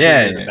shit I get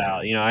triggered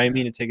about. You know, I didn't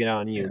mean to take it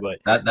on you, but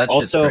that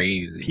also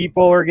crazy.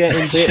 People are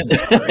getting bit.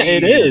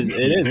 It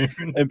is,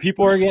 and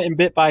people are getting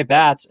bit by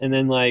bats, and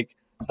then like,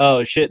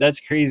 oh shit,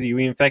 that's crazy.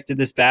 We infected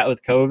this bat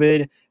with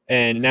COVID.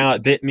 And now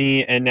it bit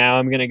me, and now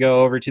I'm gonna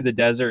go over to the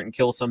desert and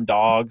kill some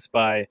dogs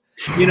by,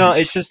 you know,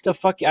 it's just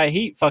I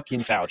hate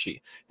fucking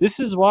Fauci. This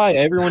is why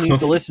everyone needs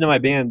to listen to my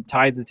band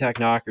Tides of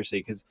Technocracy,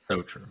 because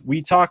so true.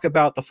 We talk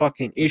about the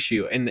fucking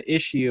issue, and the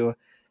issue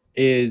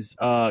is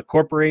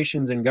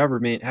corporations and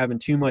government having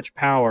too much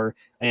power,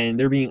 and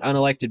they're being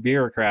unelected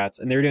bureaucrats,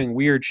 and they're doing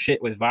weird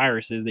shit with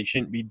viruses they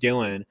shouldn't be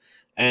doing,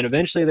 and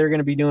eventually they're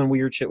gonna be doing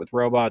weird shit with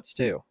robots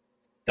too.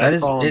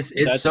 That's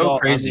so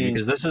crazy,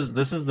 because this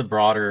is the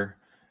broader.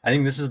 I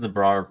think this is the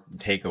broader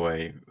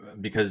takeaway,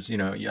 because, you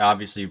know,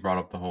 obviously you brought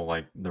up the whole,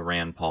 like, the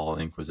Rand Paul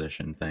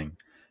Inquisition thing.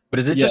 But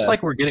is it just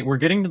like we're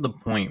getting to the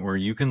point where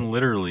you can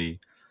literally,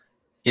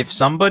 if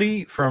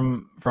somebody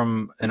from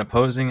an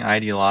opposing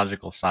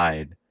ideological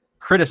side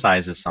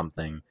criticizes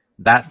something,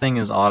 that thing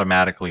is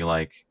automatically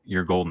like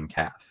your golden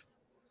calf.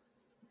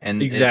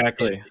 And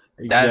exactly.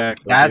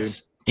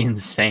 That's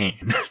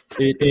insane.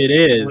 It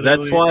is.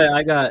 That's why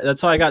I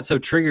got so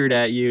triggered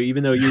at you,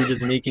 even though you were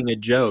just making a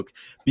joke,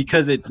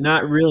 because it's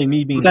not really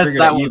me being triggered at you.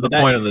 That was the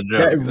point of the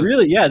joke.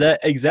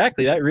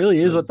 That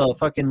really is what the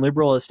fucking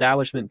liberal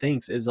establishment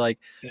thinks, is like,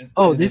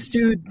 oh, this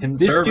dude,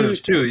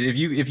 conservatives too.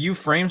 If you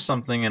frame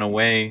something in a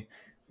way,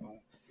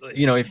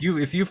 you know, if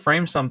you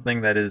frame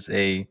something that is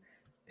a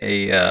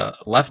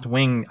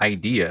left-wing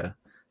idea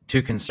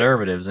to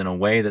conservatives in a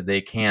way that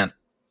they can't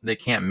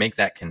make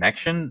that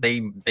connection,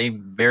 they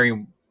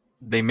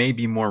may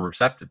be more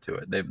receptive to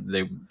it.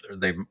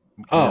 They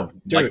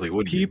likely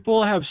would.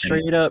 People have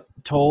straight up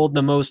told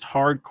the most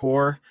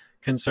hardcore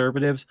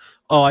conservatives,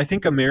 "Oh, I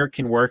think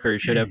American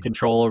workers should have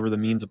control over the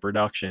means of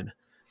production,"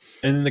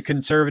 and then the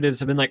conservatives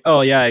have been like,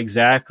 "Oh yeah,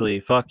 exactly.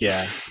 Fuck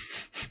yeah."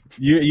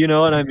 You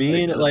know what I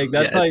mean? Like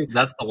that's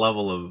the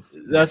level of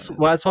that's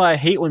why I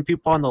hate when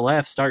people on the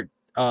left start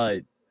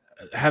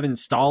having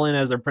Stalin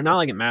as their, not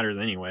like it matters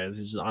anyways,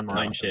 it's just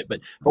online shit,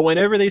 but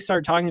whenever they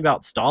start talking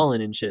about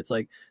Stalin and shit, it's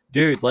like,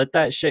 dude, let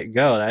that shit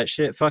go. That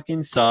shit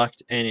fucking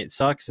sucked, and it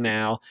sucks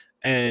now,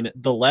 and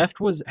the left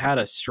had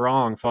a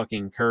strong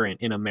fucking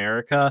current in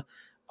America,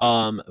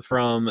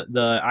 from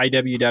the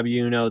IWW,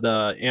 you know,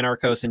 the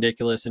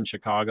anarcho-syndicalists in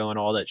Chicago and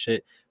all that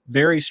shit.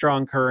 Very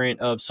strong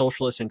current of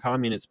socialist and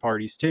communist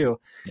parties too.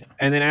 Yeah.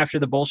 And then after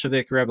the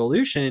Bolshevik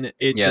Revolution,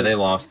 it they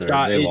lost their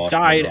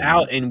died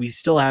out, and we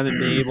still haven't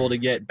been able to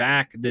get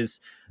back this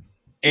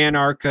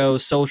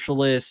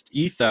anarcho-socialist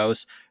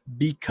ethos,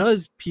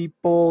 because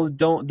people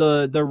don't,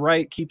 the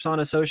right keeps on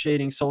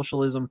associating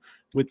socialism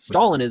with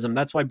Stalinism.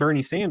 That's why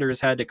Bernie Sanders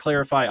had to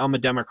clarify, I'm a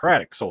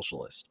democratic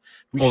socialist.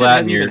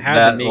 That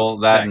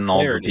and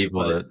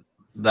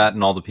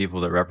all the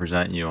people that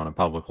represent you on a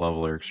public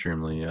level are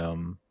extremely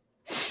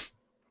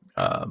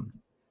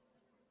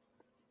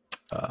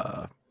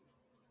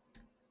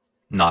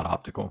not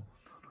optical.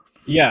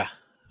 Yeah,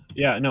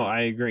 no,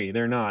 I agree.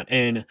 They're not.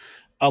 And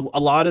a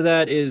lot of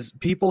that is,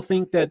 people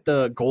think that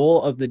the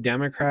goal of the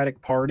Democratic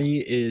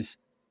Party is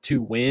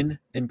to win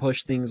and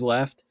push things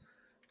left.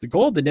 The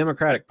goal of the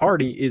Democratic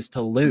Party is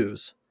to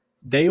lose.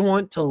 They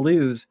want to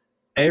lose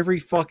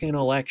every fucking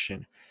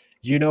election.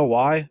 You know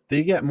why?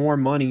 They get more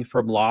money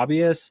from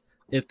lobbyists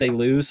if they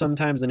lose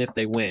sometimes than if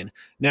they win.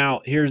 Now,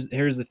 here's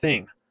the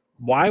thing.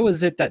 Why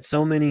was it that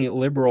so many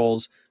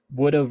liberals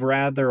would have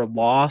rather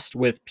lost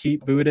with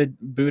Pete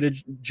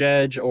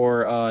Buttigieg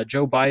or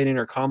Joe Biden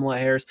or Kamala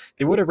Harris?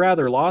 They would have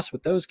rather lost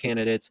with those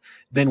candidates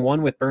than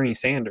won with Bernie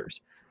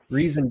Sanders.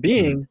 Reason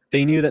being,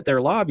 they knew that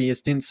their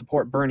lobbyists didn't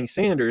support Bernie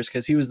Sanders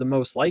because he was the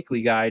most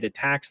likely guy to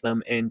tax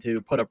them and to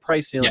put a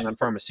price ceiling on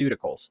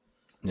pharmaceuticals.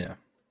 Yeah.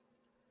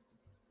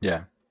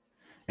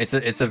 It's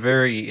a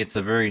very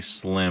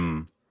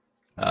slim.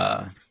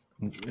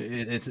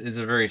 It's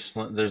a very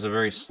slim. There's a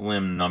very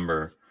slim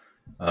number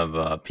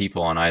of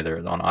people on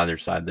either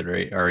side that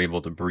are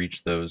able to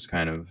breach those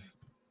kind of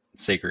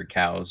sacred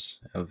cows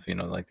of, you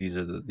know, like these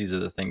are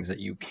the things that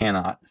you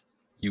cannot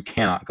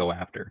go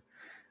after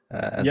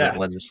as a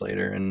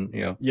legislator. And,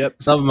 you know,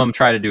 some of them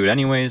try to do it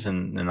anyways,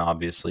 and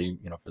obviously,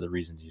 you know, for the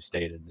reasons you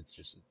stated,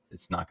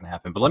 it's not going to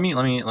happen. But let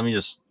me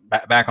just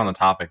back on the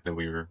topic that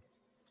we were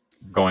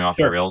going off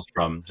the rails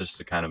from, just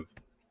to kind of,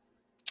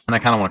 and I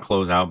kind of want to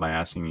close out by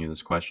asking you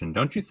this question.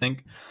 Don't you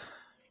think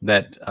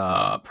that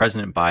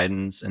President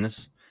Biden's, and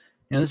this,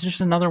 you know, this is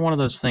just another one of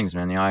those things,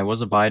 man. You know, I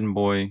was a Biden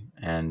boy,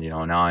 and, you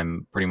know, now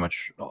I'm pretty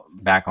much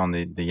back on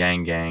the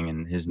Yang Gang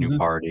and his new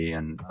party,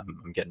 and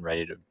I'm getting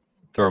ready to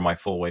throw my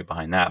full weight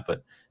behind that.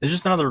 But it's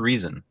just another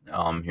reason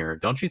here.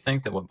 Don't you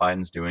think that what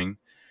Biden's doing,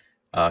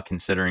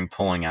 considering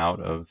pulling out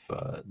of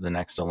the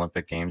next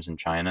Olympic Games in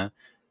China,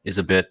 is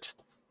a bit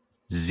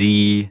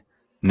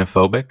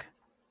xenophobic?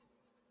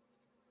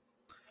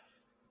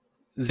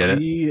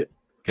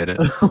 Get it?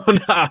 No,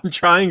 I'm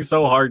trying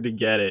so hard to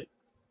get it.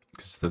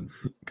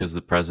 Because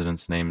the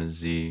president's name is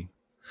Z.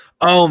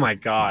 Oh my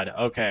God.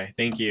 Okay,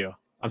 thank you.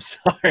 I'm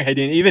sorry, I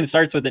didn't. Even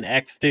starts with an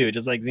X too,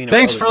 just like xenophobic.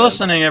 Thanks for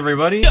listening,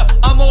 everybody.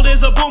 I'm old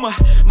as a boomer.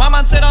 My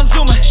mind said on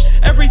Zoomer.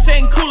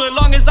 Everything cooler,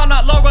 long as I'm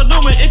not Laura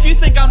Loomer. If you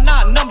think I'm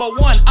not number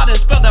one, I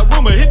just spell that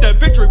rumor. Hit that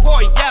victory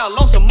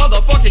royale on some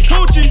motherfucking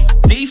coochie.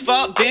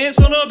 Default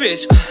dance on a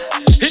bitch.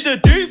 Hit the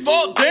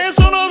default dance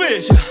on a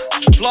bitch.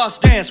 Floss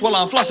dance while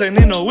I'm flossing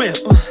in a whip.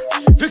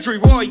 Victory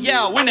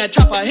royale when that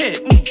chopper hit.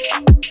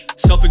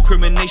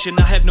 Self-incrimination,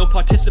 I have no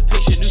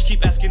participation. News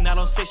keep asking, I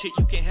don't say shit.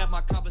 You can't have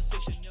my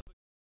conversation.